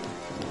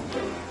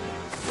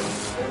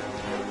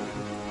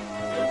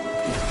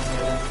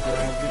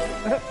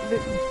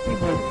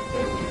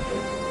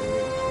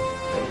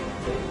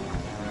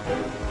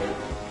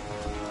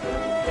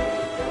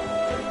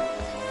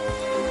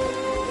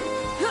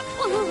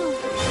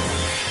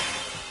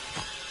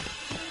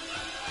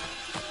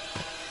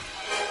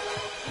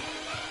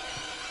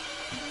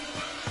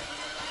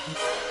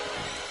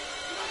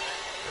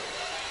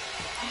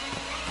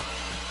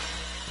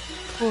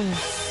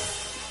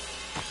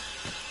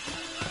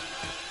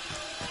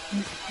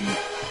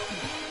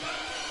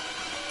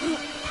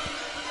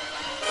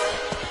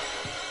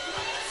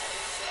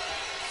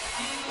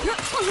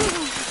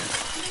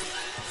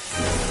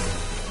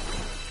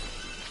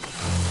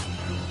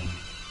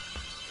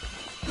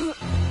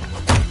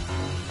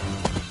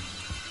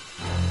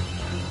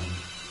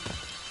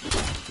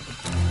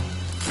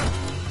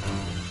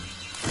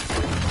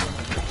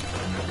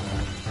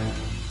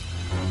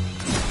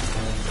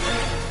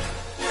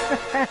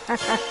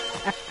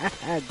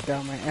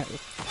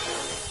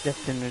 Dumbass.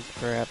 Just in the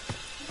trap.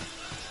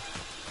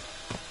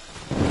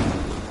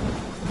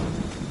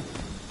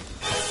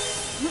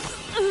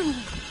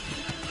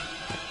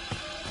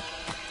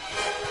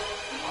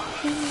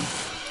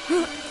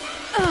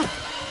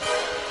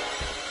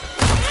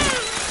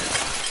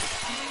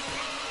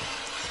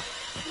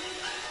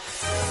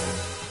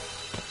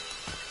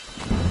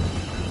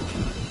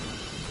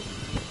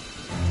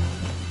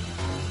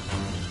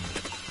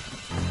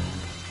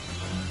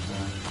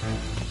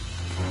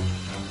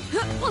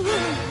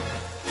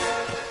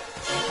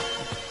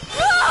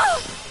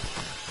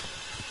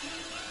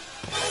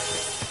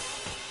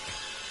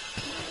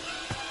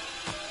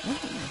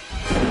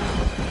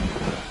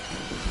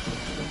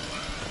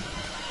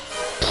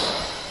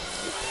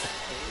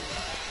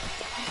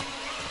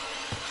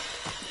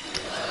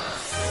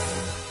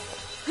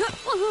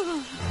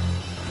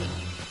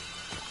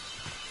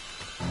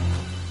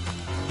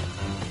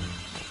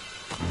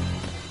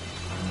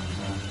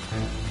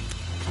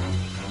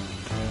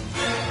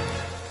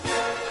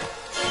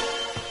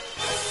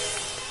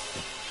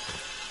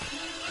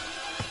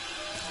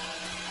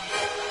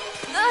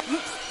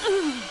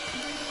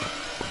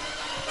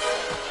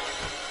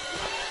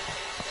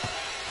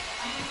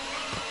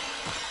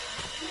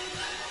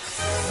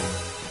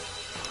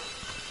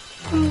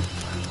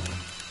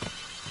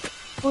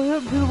 What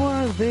happened to the one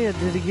on his bed?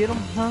 Did he get him,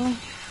 Harley?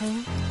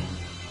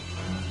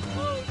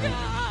 Oh,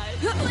 God!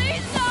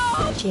 Please,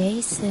 no!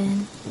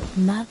 Jason,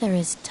 Mother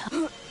is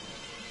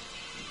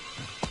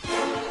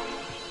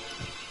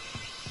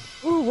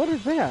Ooh, what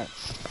is that?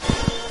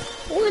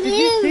 What Did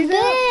you see is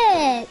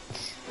that?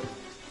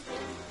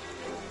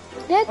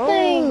 That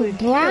Holy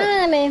thing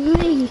blinded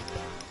me.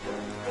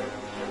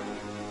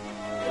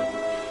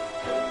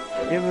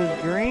 It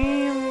was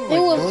green. It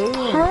like was blue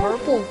and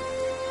purple.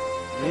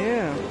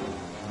 Yeah.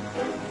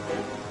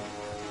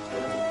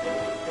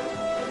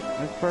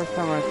 That's the first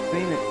time I've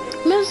seen it.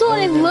 That's what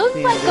it looked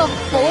like, a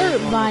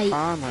fort bite.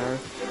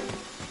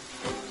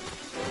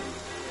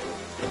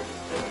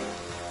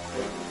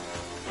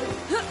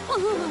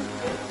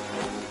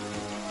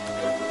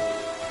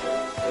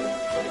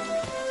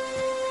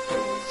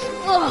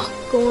 Oh,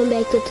 going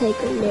back to take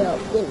a nap.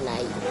 Good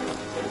night.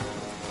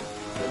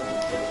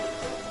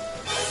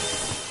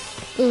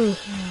 Mm.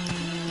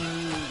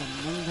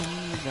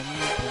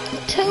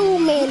 2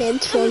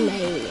 minutes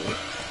remaining.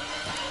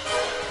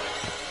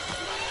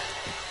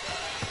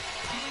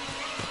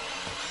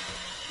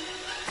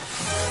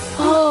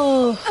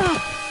 Oh.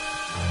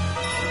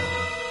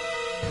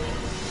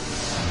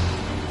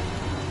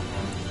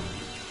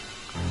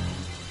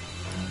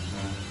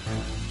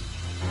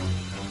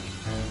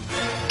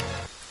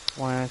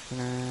 Flashing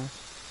ass.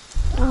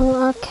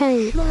 Oh, I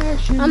can't.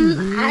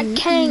 I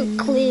can't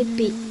clip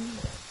it.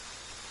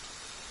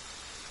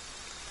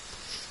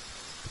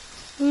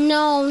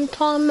 No, I'm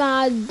talking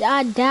about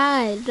I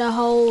died the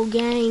whole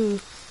game.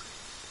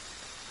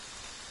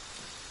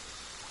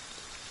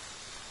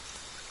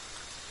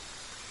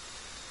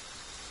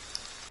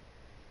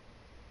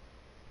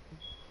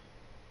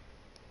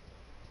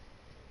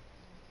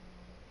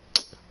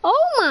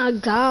 Oh my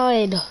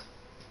God.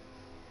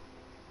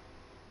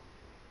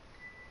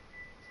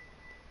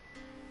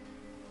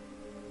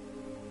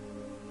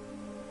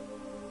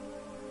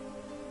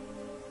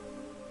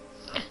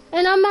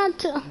 And I'm about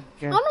to, I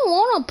don't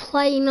want to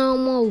play no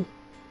more.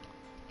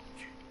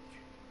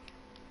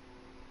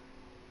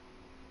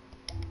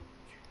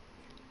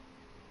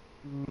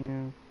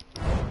 Yeah.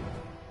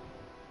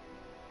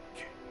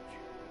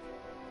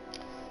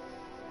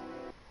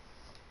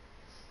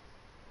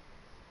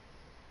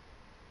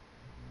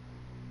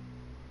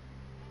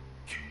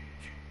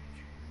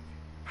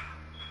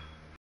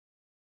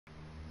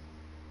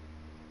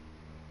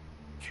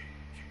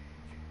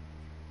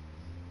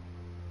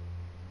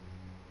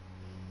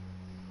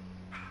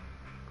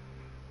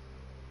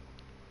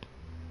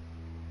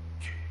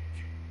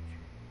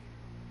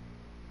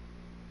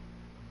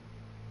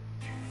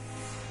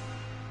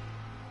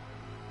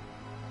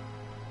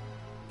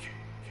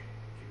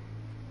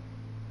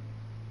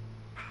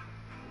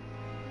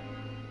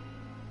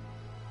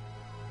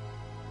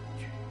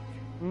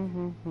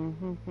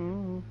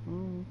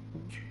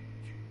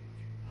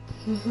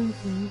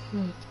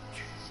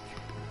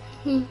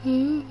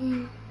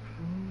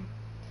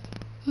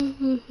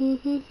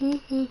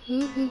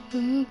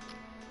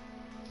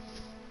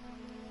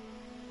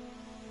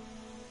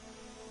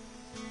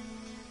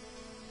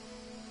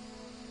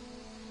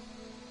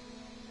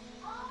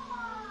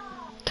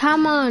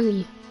 Come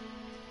on.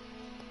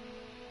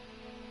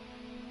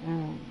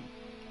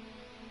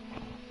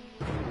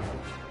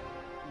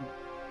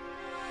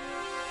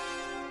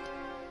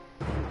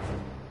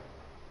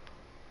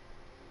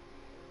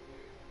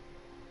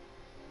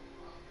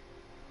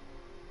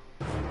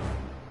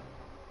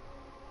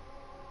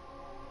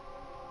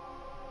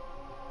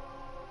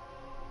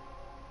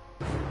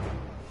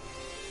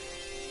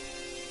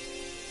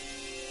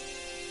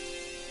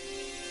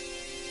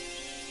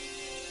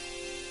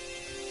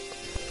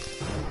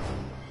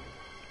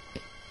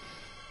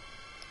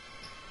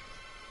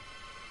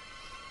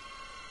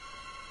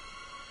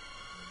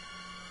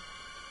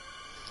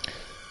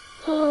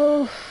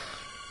 Oh.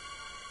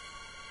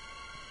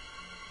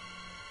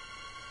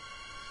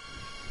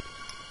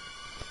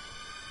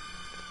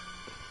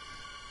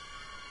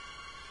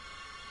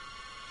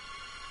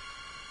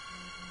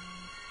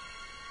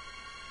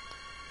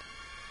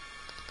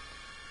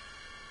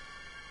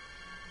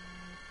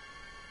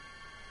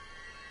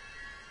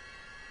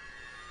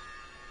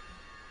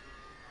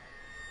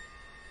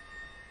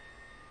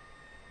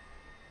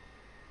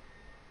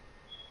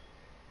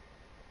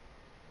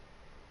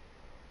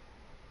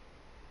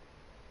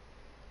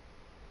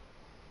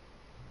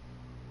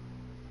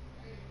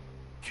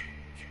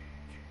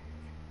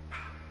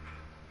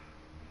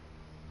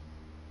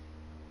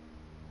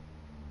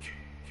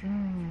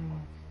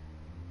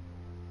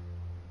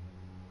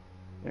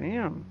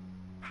 Damn.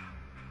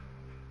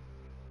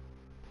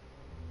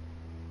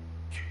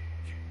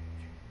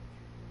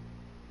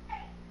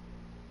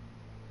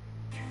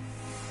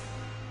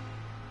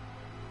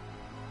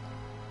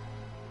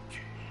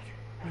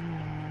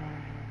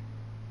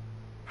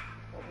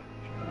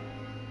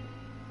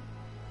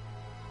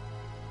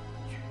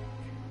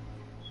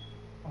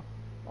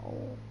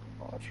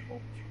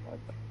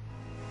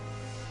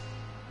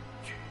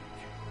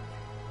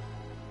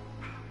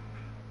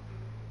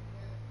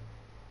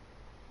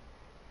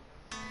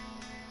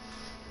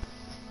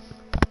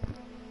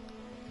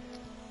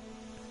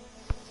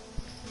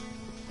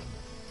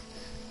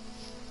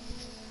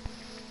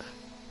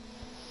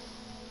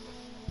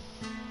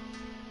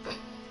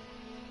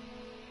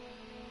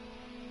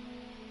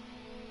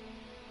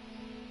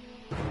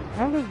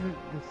 How does it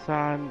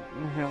decide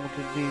how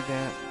to do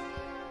that?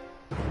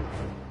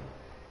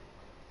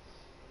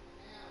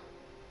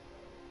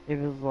 It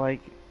was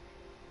like,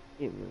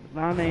 it was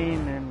my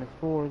name and Miss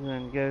Ford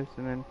and Ghost,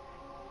 and then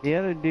the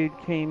other dude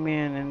came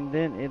in, and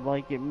then it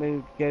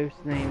moved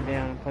Ghost's name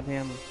down and put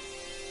him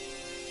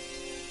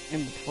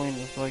in between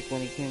us, like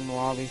when he came to the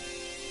lobby.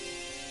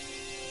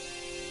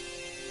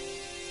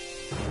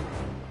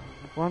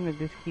 Why don't they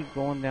just keep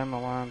going down the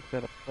line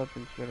instead of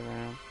flipping shit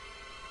around?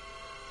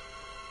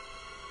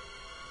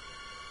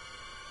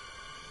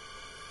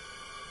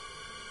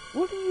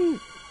 What do you...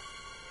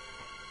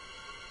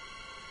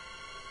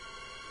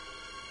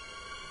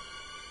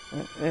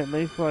 At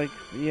least, like,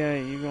 yeah,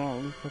 you're gonna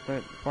at least put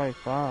that probably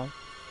 5.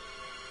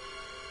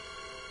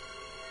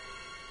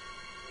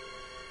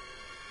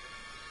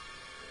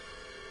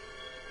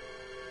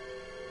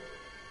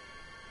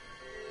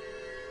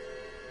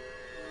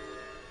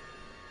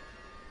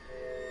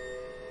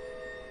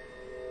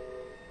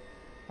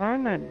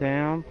 Turn that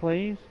down,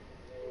 please.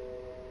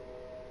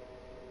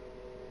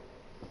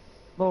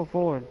 Go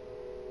forward.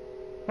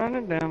 Turn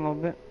it down a little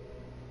bit.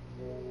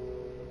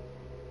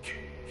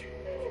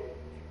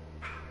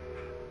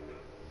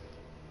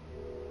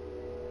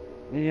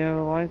 Yeah,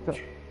 the lights up.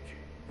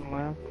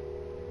 Left.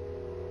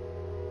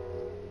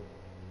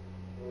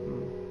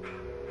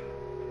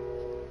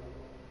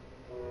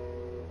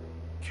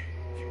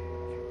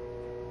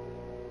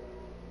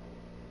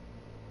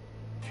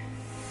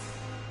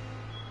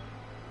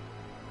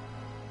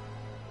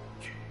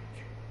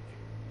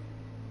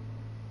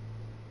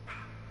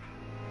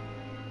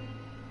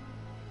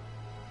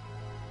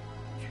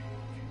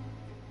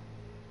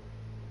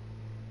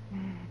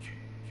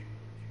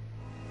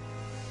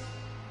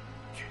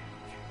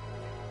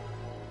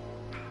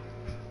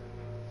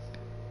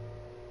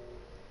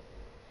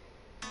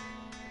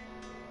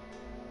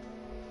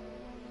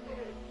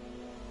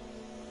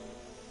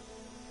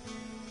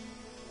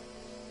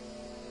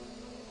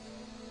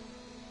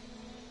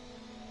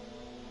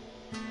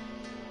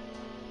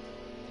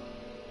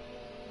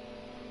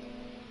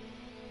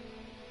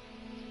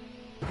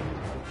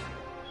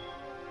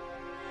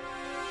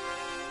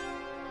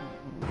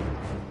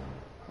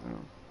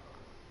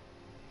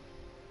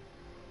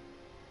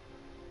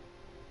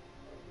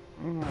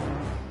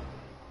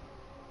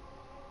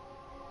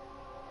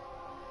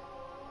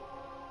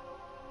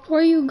 Where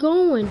are you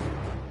going?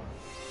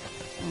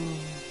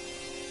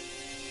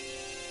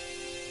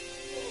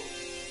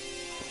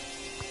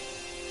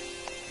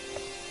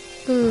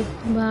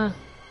 Bye.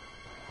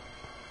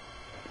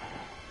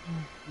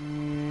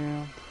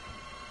 Yeah.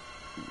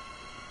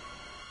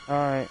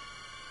 Alright.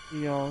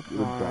 See y'all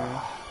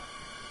tomorrow.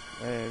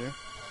 Later.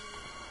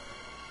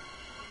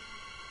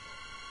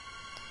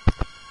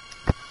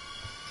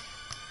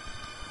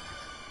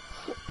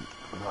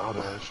 Loud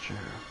ass chair.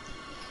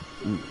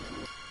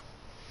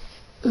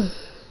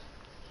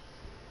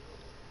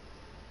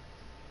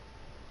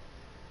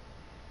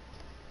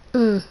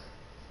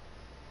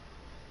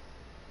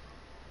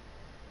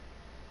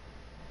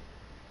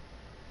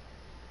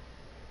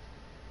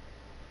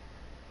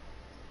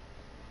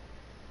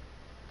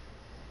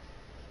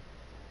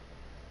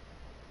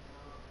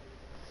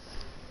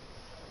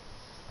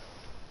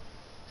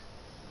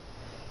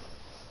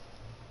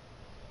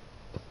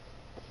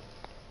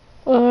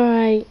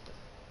 Alright.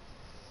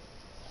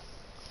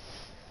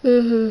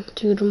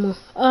 Do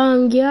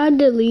tomorrow. Yeah, I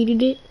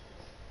deleted it.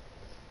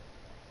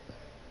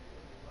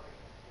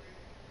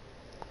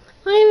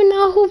 I don't even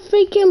know who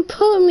freaking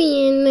put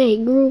me in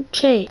that group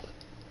chat.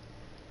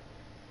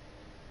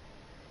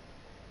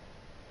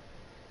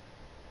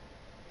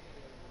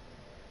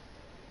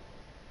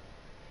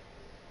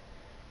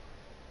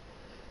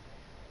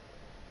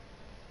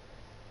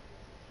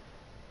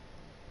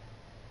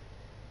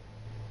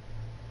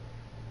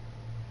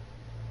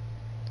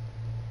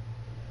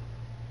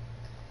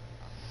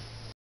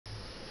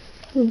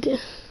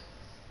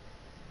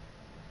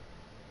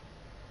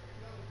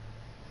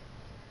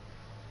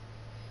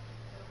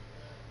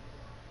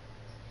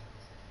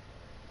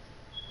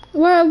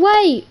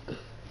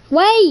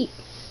 Wait.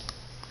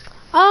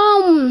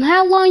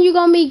 How long you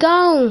gonna be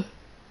gone?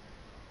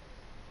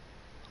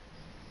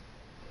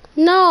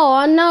 No,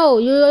 I know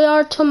you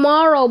are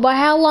tomorrow, but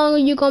how long are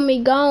you gonna be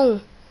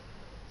gone?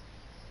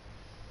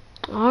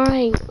 All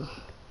right.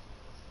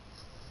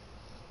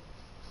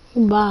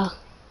 Bye.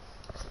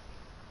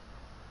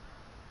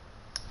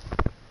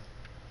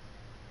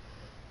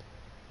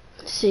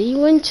 See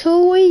you in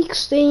 2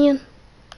 weeks then.